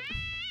find it.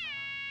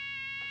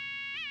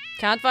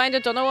 Can't find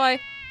it. Don't know why.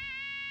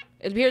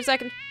 It'll be here in a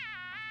second.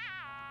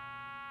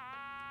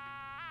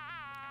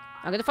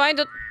 I'm gonna find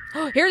it.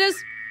 Oh, here it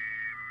is.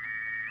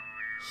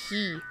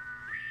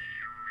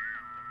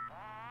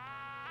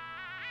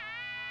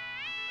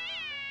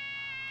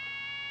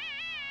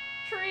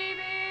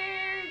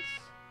 Treebeards!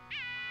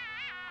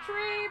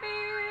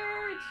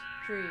 Treebeards!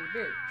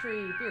 Treebeard,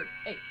 treebeard.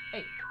 Hey,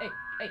 hey, hey,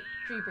 hey,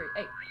 treebeard.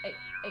 Hey, hey,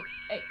 hey,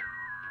 hey.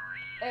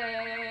 Hey,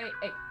 hey,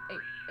 hey,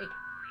 hey.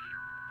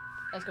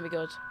 That's gonna be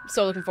good.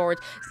 So looking forward.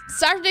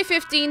 Saturday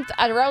 15th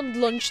at around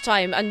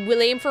lunchtime, and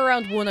we'll aim for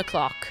around 1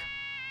 o'clock.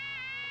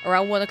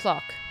 Around 1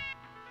 o'clock.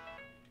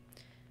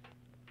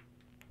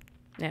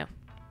 Now.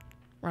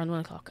 Around 1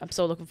 o'clock. I'm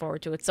so looking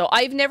forward to it. So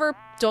I've never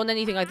done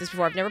anything like this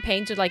before. I've never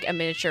painted like a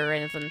miniature or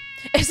anything.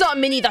 It's not a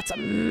mini, that's a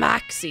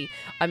maxi.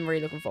 I'm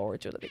really looking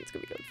forward to it. I think it's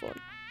gonna be good fun.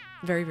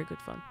 Very, very good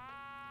fun.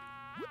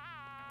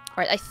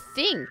 Alright, I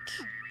think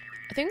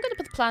I'm gonna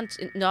put the plant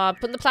in, no, I'm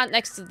putting the plant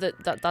next to the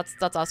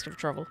that's asking for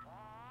trouble.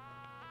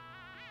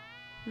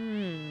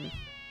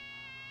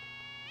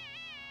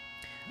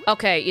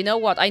 Okay, you know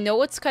what? I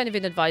know it's kind of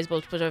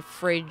inadvisable to put a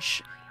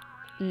fridge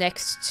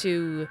next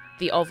to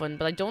the oven,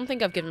 but I don't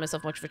think I've given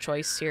myself much of a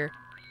choice here.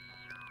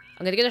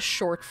 I'm gonna get a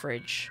short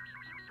fridge.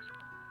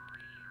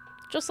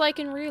 Just like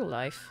in real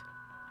life.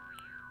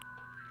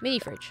 Mini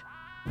fridge.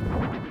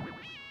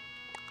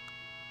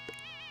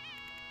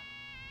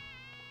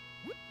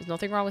 There's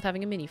nothing wrong with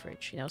having a mini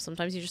fridge, you know?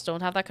 Sometimes you just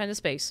don't have that kind of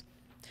space.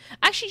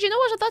 Actually, do you know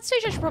what? At that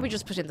stage, I should probably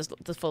just put in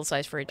the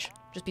full-size fridge.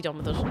 Just be done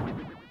with it.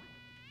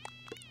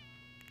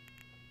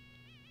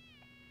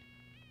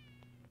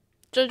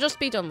 Just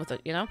be done with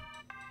it, you know?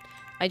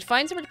 I'd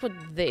find somewhere to put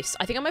this.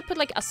 I think I might put,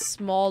 like, a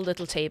small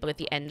little table at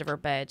the end of her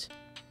bed.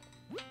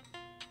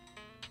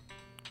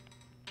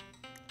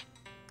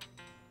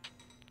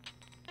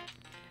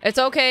 It's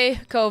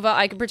okay, Kova.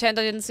 I can pretend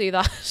I didn't see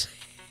that.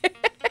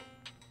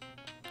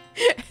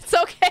 It's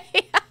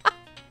okay.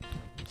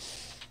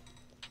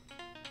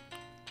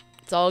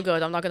 It's all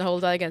good. I'm not going to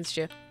hold that against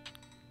you.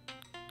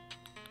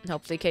 And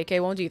hopefully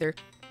KK won't either.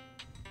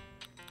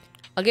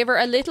 I'll give her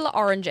a little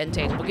orange end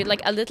table. We'll get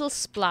like a little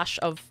splash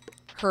of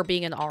her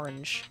being an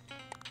orange.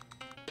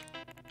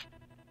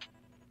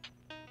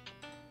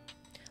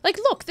 Like,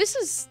 look, this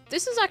is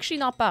actually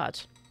not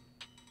bad.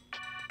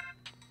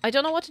 I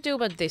don't know what to do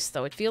about this,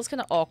 though. It feels kind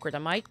of awkward. I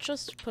might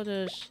just put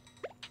it...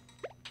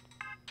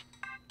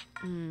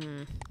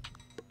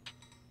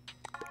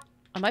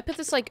 I might put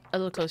this, like, a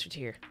little closer to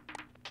here.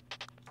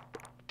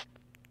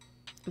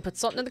 And put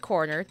something in the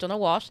corner. Don't know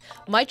what.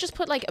 Might just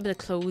put, like, a bit of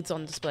clothes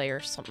on display or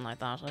something like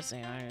that. Let's see.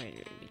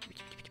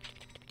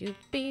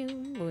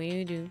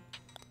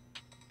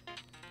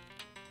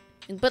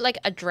 And put, like,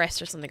 a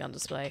dress or something on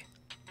display.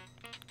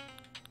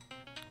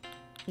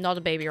 Not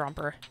a baby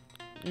romper.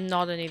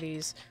 Not any of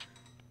these.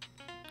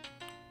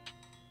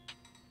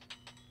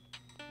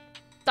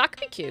 That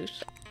could be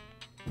cute.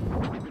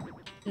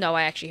 No,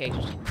 I actually hate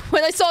it.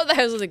 When I saw the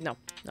house, I was like, no.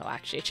 No,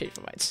 actually, I changed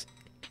my mind.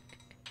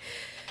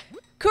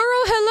 Kuro,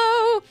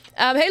 hello!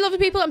 Hey, lovely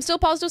people. I'm still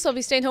positive, so I'll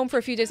be staying home for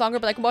a few days longer,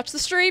 but I can watch the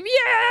stream.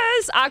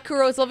 Yes!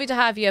 Kuro, it's lovely to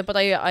have you, but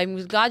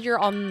I'm glad you're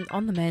on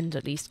the mend,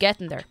 at least.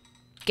 Getting there.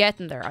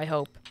 Getting there, I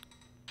hope.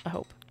 I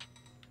hope.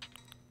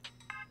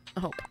 I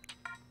hope.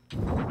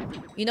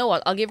 You know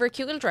what? I'll give her a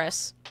cute little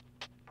dress.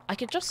 I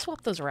could just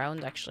swap those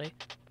around, actually.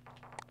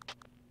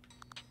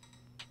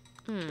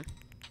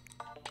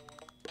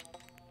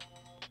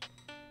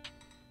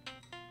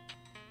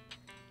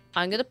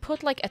 I'm gonna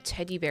put, like, a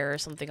teddy bear or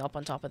something up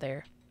on top of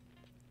there.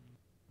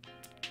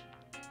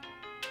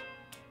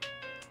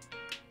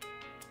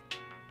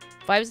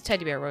 If I was a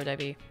teddy bear, where would I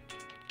be?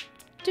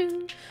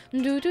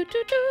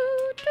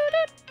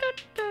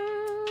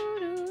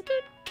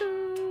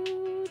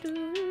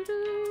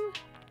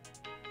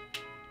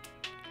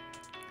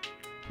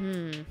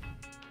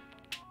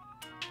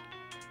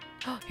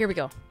 Oh, here we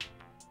go.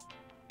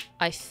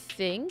 I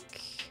think...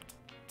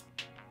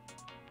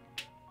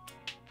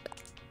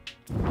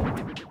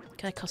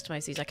 Can I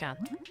customize these? I can.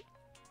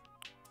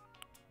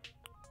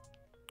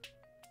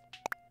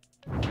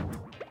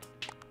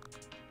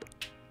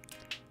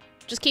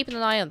 Just keeping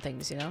an eye on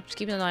things, you know? Just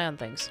keeping an eye on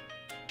things.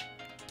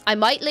 I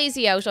might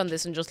lazy out on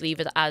this and just leave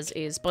it as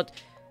is, but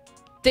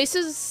this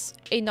is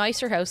a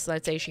nicer house than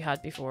I'd say she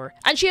had before.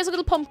 And she has a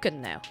little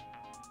pumpkin now.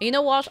 And you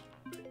know what?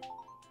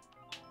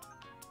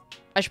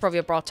 I should probably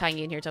have brought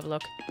Tangy in here to have a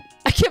look.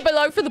 I keep my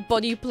eye for the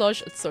bunny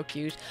plush. It's so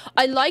cute.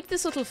 I like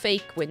this little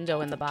fake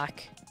window in the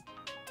back.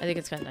 I think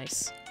it's kind of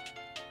nice.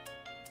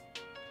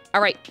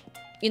 Alright.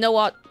 You know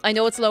what? I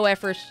know it's low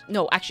effort.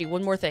 No, actually,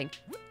 one more thing.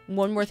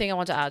 One more thing I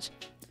want to add.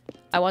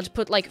 I want to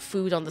put, like,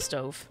 food on the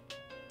stove.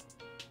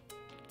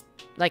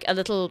 Like, a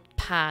little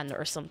pan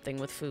or something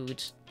with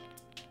food.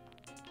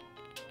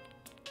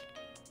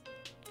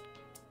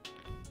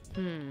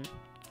 Little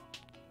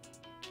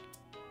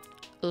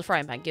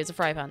frying pan. Gives a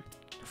fry pan.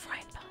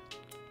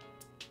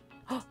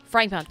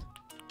 Frying pan.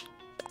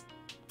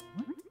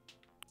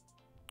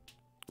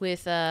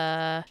 With,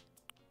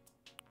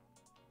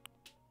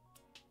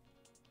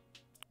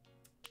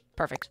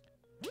 Perfect.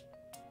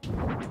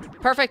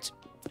 Perfect.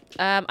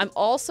 I'm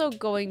also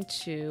going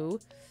to...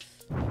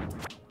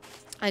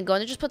 I'm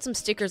going to just put some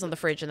stickers on the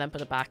fridge and then put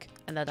it back.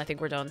 And then I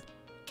think we're done.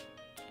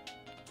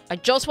 I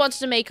just wanted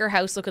to make our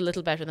house look a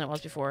little better than it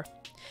was before.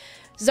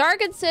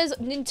 Zargan says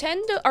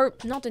Nintendo... Or,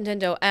 not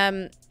Nintendo.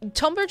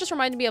 Tumblr just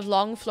reminded me of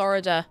Long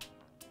Florida.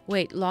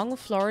 Wait, Long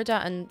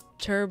Florida and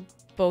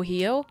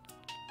Turbohio?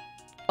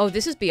 Oh,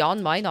 this is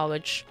beyond my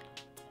knowledge.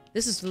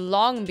 This is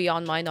long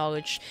beyond my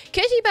knowledge.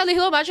 Katie Belly,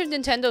 hello. Imagine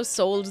if Nintendo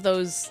sold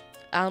those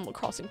Animal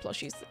Crossing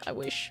plushies. I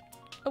wish.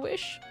 I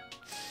wish.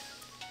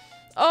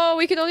 Oh,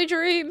 we can only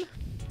dream.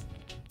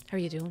 How are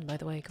you doing, by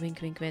the way? Come in,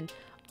 come in, come in.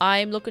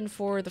 I'm looking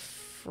for the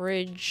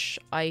fridge.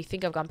 I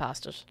think I've gone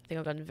past it. I think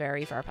I've gone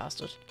very far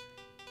past it.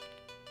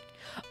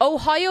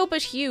 Ohio,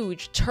 but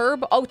huge.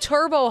 Turbo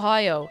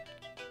Ohio.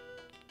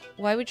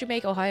 Why would you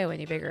make Ohio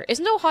any bigger?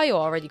 Isn't Ohio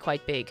already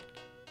quite big?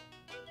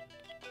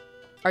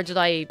 Or did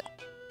I...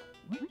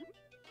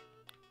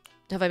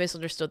 Have I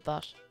misunderstood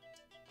that?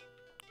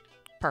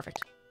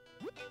 Perfect.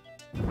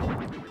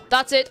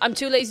 That's it. I'm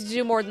too lazy to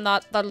do more than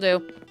that. That'll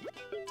do.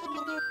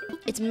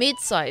 It's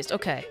mid-sized.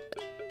 Okay.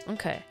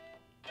 Okay.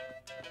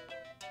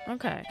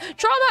 Okay.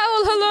 Trauma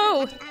Owl,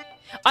 hello!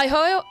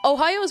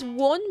 Ohio is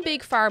one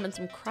big farm and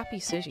some crappy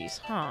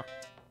cities. Huh.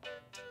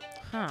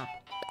 Huh.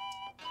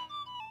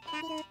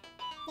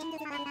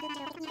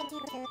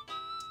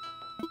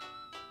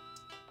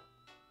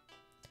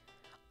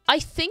 I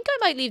think I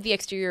might leave the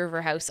exterior of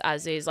her house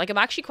as is. Like, I'm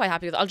actually quite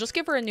happy with it. I'll just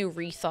give her a new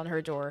wreath on her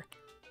door.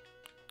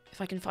 If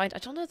I can find... I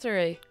don't know if they're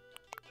a...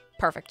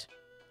 Perfect.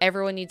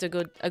 Everyone needs a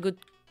good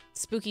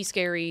spooky,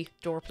 scary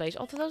door plate.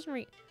 Oh, that doesn't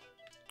really...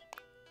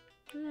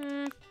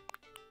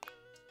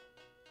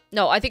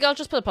 No, I think I'll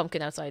just put a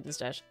pumpkin outside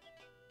instead.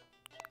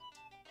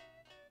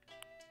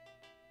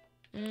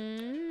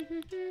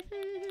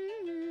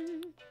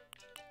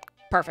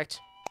 Perfect.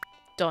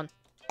 Done.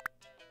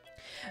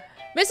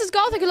 Mrs.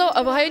 Gothic, hello.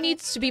 Ohio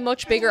needs to be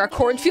much bigger. Our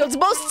cornfields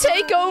must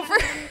take over.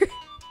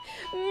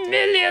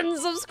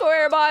 Millions of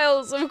square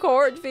miles of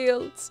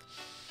cornfields.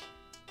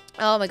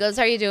 Oh my goodness,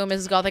 how are you doing,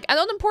 Mrs. Gothic? An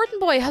unimportant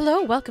boy,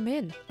 hello, welcome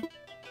in.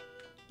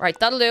 Right,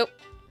 that'll do.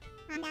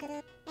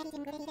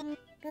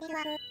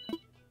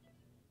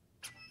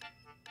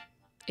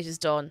 It is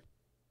done.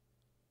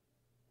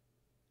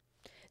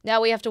 Now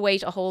we have to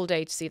wait a whole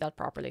day to see that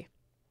properly.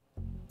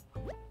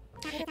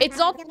 It's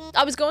not...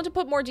 I was going to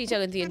put more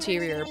detail in the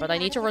interior, but I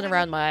need to run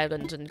around my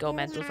island and go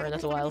mental for a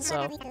little while,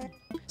 so...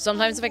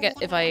 Sometimes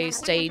if I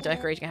stay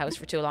decorating a house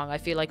for too long, I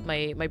feel like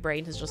my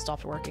brain has just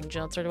stopped working, do you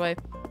know, that sort of way.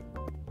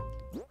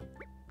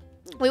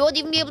 We won't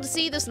even be able to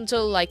see this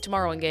until, like,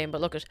 tomorrow in game,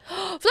 but look at...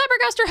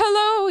 Flabbergaster,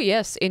 hello!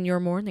 Yes, in your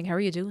morning. How are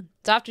you doing?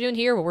 It's afternoon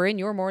here, but we're in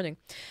your morning.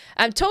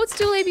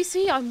 Toadstool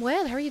ABC, I'm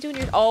well. How are you doing?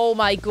 Oh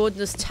my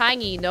goodness,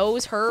 Tangy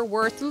knows her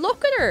worth.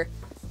 Look at her!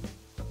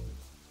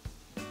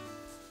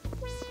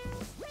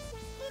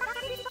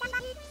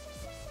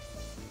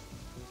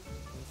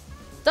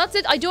 That's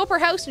it. I do up her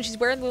house and she's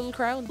wearing the little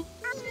crown.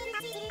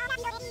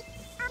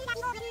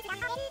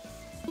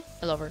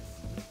 I love her.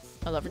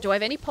 I love her. Do I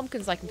have any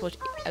pumpkins I can put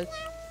out?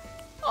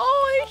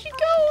 Oh, here she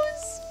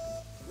goes.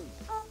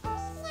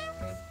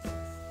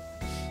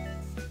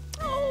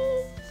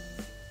 Oh.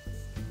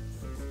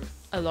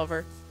 I love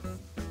her.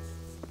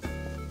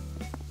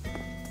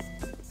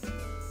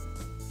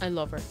 I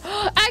love her.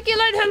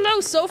 Aguiline,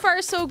 hello. So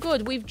far, so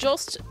good. We've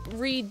just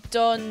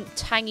redone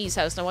Tangy's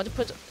house and I want to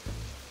put...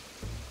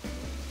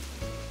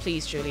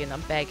 Please, Julian,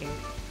 I'm begging.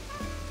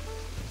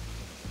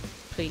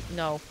 Please,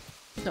 no.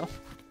 No.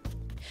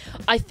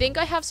 I think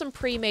I have some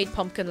pre-made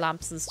pumpkin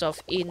lamps and stuff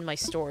in my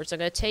storage. So I'm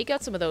going to take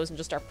out some of those and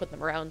just start putting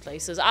them around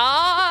places.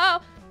 Ah!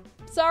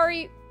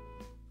 Sorry.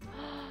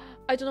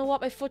 I don't know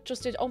what my foot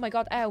just did. Oh my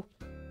god, ow.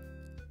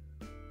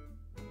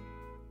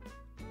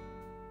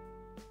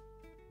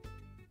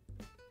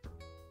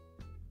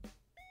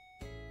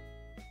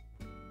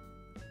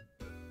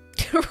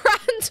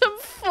 Random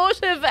foot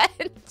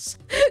event.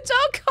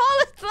 Don't call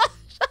it that.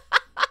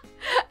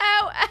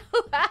 Ow,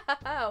 ow,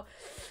 ow.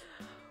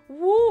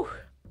 Woo.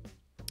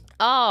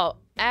 Oh,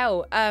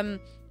 ow.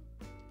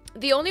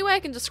 The only way I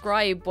can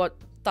describe what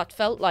that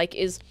felt like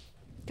is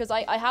because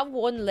I have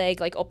one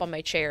leg like up on my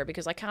chair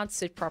because I can't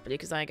sit properly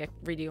because I get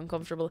really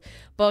uncomfortable.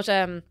 But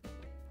do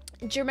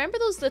you remember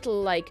those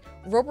little like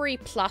rubbery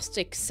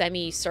plastic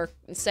semi-sphere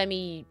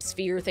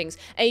things?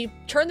 And you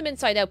turn them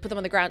inside out, put them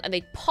on the ground, and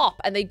they pop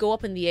and they go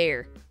up in the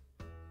air.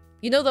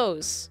 You know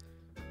those?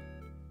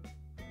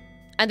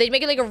 And they'd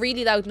make it like a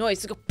really loud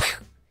noise. They go,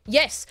 Poof!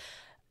 Yes,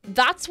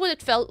 that's what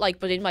it felt like,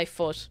 but in my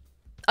foot.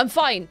 I'm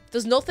fine.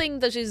 There's nothing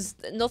that is...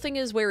 Nothing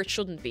is where it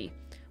shouldn't be.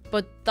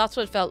 But that's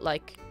what it felt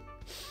like.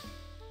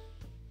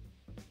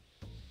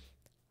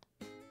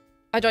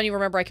 I don't even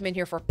remember I came in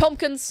here for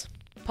pumpkins.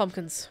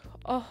 Pumpkins.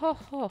 Oh, ho,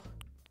 ho.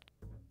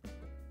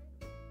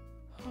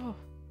 Oh.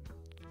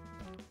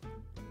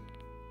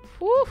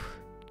 Whew.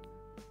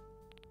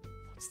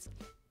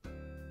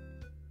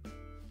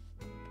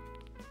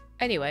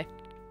 Anyway.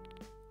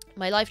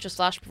 My life just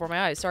flashed before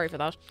my eyes. Sorry for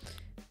that.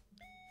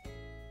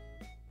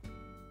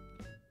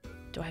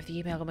 Do I have the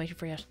email I'm waiting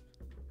for yet?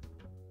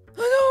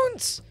 I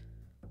don't!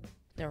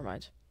 Never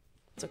mind.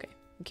 It's okay.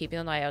 I'm keeping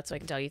an eye out so I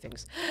can tell you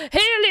things. Hey,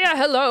 Leah!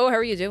 Hello! How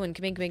are you doing?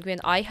 Come in, come in, come in.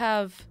 I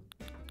have...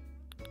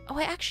 Oh,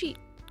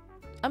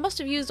 I must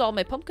have used all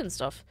my pumpkin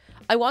stuff.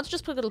 I want to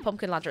just put a little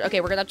pumpkin lantern.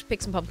 Okay, we're gonna have to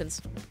pick some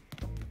pumpkins.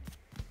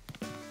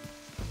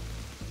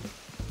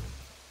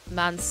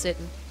 Man's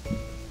sitting.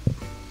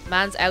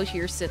 Man's out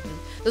here sitting.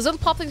 Those little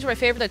poplings were my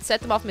favourite. I'd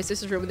set them off in my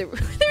sister's room when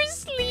they're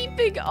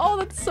sleeping. Oh,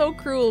 that's so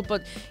cruel.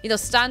 But, you know,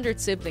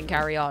 standard sibling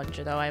carry on,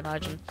 you know, I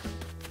imagine.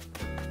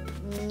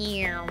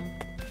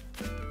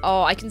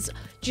 Oh, I can...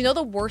 Do you know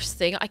the worst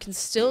thing? I can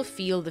still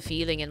feel the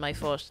feeling in my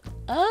foot.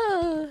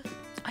 I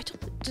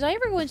don't... Did I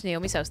ever go into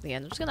Naomi's house in the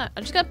end?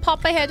 I'm just gonna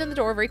pop my head in the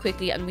door very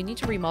quickly, and we need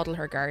to remodel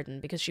her garden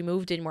because she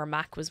moved in where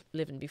Mac was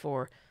living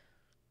before.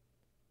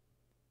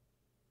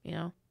 You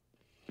know?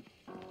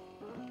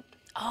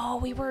 Oh,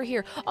 we were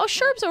here. Oh,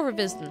 Sherb's over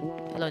visiting.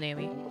 Hello,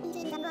 Naomi.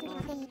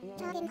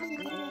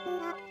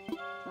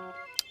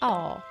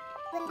 Oh.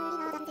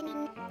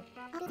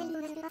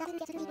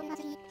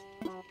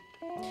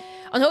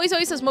 And always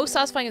says most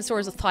satisfying in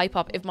stores is thigh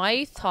pop. If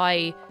my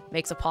thigh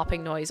makes a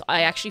popping noise,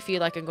 I actually feel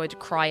like I'm going to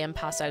cry and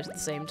pass out at the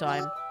same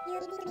time.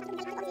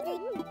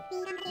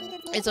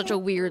 It's such a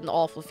weird and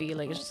awful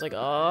feeling. It's just like,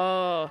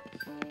 oh.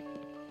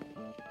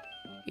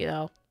 You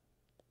know.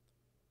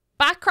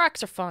 Back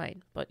cracks are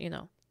fine, but you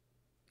know.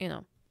 You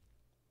know.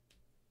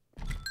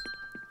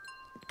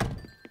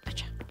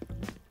 Gotcha.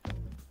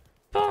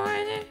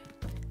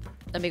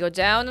 Let me go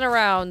down and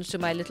around to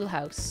my little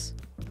house.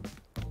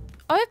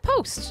 Oh, I have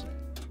post.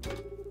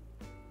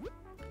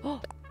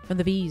 Oh, from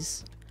the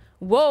bees.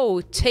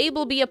 Whoa,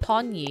 table be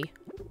upon ye.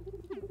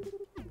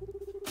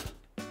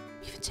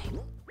 We have a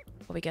table.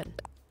 What are we getting?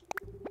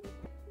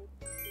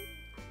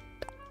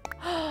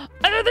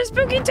 Another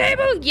spooky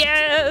table!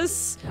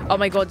 Yes! Oh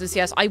my goodness,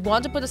 yes. I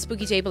want to put a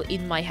spooky table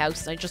in my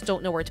house, and I just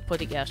don't know where to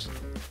put it yet.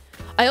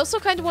 I also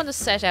kind of want to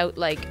set out,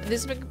 like...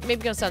 This is maybe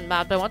going to sound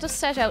mad, but I want to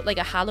set out, like,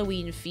 a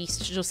Halloween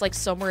feast just, like,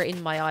 somewhere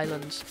in my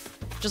island.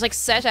 Just, like,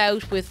 set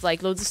out with,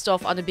 like, loads of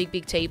stuff on a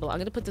big table. I'm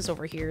going to put this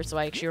over here so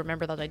I actually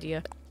remember that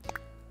idea.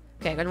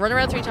 Okay, I'm going to run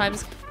around 3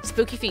 times.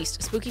 Spooky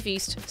feast, spooky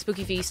feast,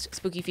 spooky feast,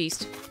 spooky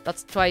feast.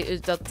 That's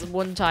twice. That's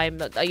one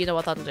time. You know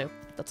what that'll do.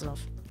 That's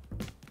enough.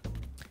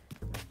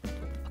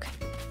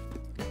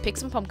 Pick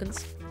some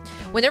pumpkins.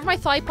 Whenever my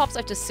thigh pops, I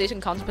have to sit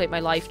and contemplate my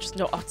life. Just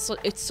know,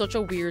 it's such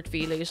a weird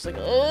feeling. It's just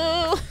like,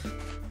 oh.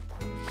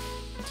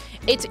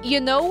 It's,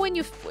 you know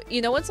when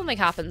something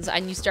happens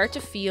and you start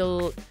to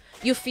feel,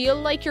 you feel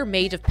like you're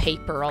made of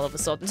paper all of a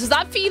sudden. Does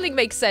that feeling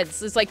make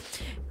sense? It's like,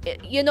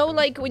 you know,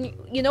 like when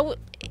you know,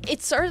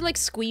 it's sort of like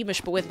squeamish,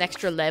 but with an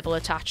extra level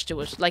attached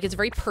to it. Like it's a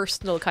very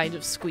personal kind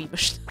of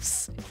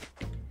squeamishness.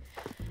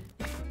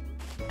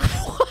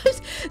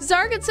 What?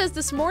 Zargan says,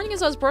 this morning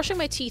as I was brushing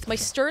my teeth, my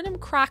sternum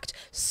cracked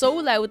so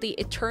loudly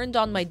it turned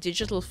on my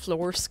digital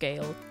floor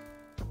scale.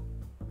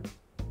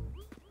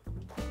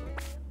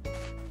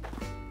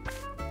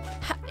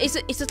 Is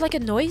it like a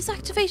noise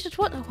activated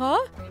one?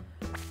 Huh?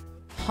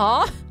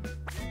 Huh?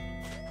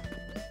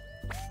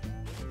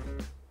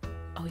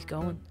 Oh, he's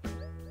going.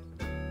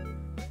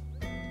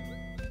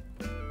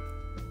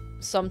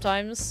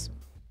 Sometimes,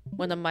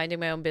 when I'm minding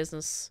my own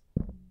business,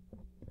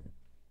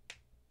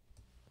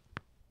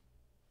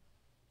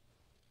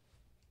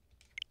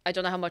 I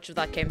don't know how much of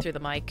that came through the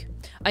mic.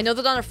 I know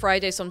that on a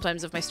Friday,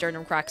 sometimes if my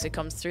sternum cracks, it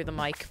comes through the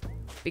mic.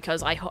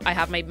 Because I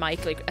have my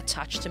mic, like,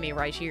 attached to me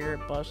right here,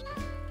 but...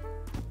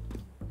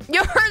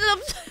 You heard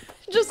them!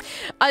 Just...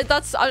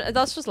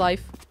 that's just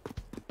life.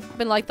 I've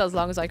been like that as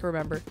long as I can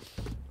remember.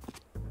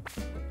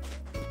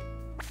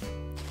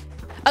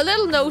 A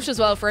little note as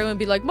well for everyone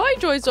be like, my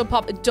joints don't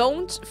pop.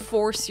 Don't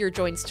force your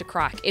joints to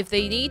crack. If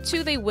they need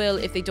to, they will.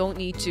 If they don't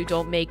need to,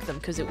 don't make them,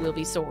 because it will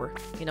be sore.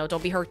 You know,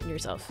 don't be hurting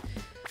yourself.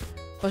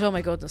 But oh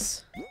my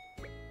goodness.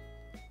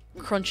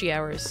 Crunchy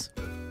hours.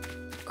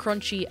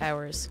 Crunchy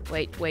hours.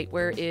 Wait,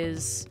 where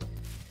is...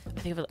 I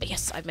think of it.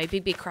 Yes, I have my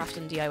big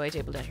crafting DIY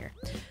table down here.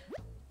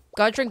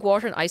 Gotta drink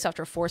water and ice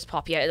after a forced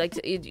pop. Yeah, like,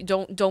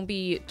 don't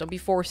be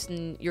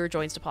forcing your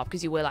joints to pop,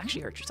 because you will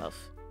actually hurt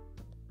yourself.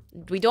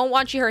 We don't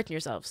want you hurting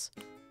yourselves.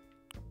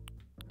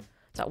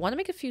 So I want to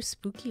make a few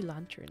spooky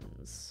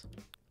lanterns.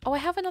 Oh, I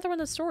have another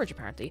one in storage,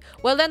 apparently.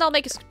 Well, then I'll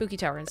make a spooky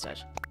tower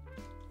instead.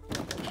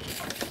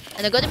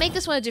 And I'm going to make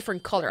this one a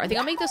different color. I think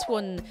I'll make this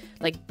one,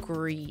 like,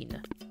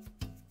 green.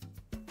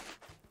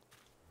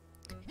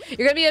 You're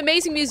going to be an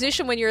amazing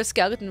musician when you're a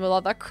skeleton with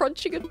all that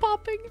crunching and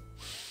popping.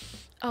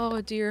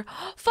 Oh, dear.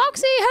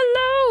 Foxy,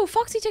 hello!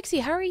 Foxy Tixie,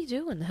 how are you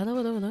doing? Hello,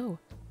 hello, hello.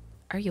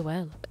 Are you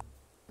well?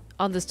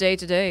 On this day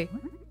today.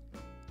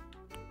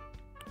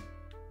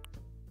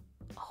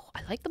 Oh,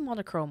 I like the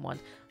monochrome one.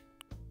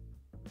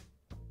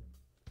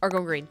 Or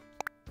go green.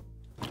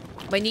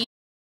 My knee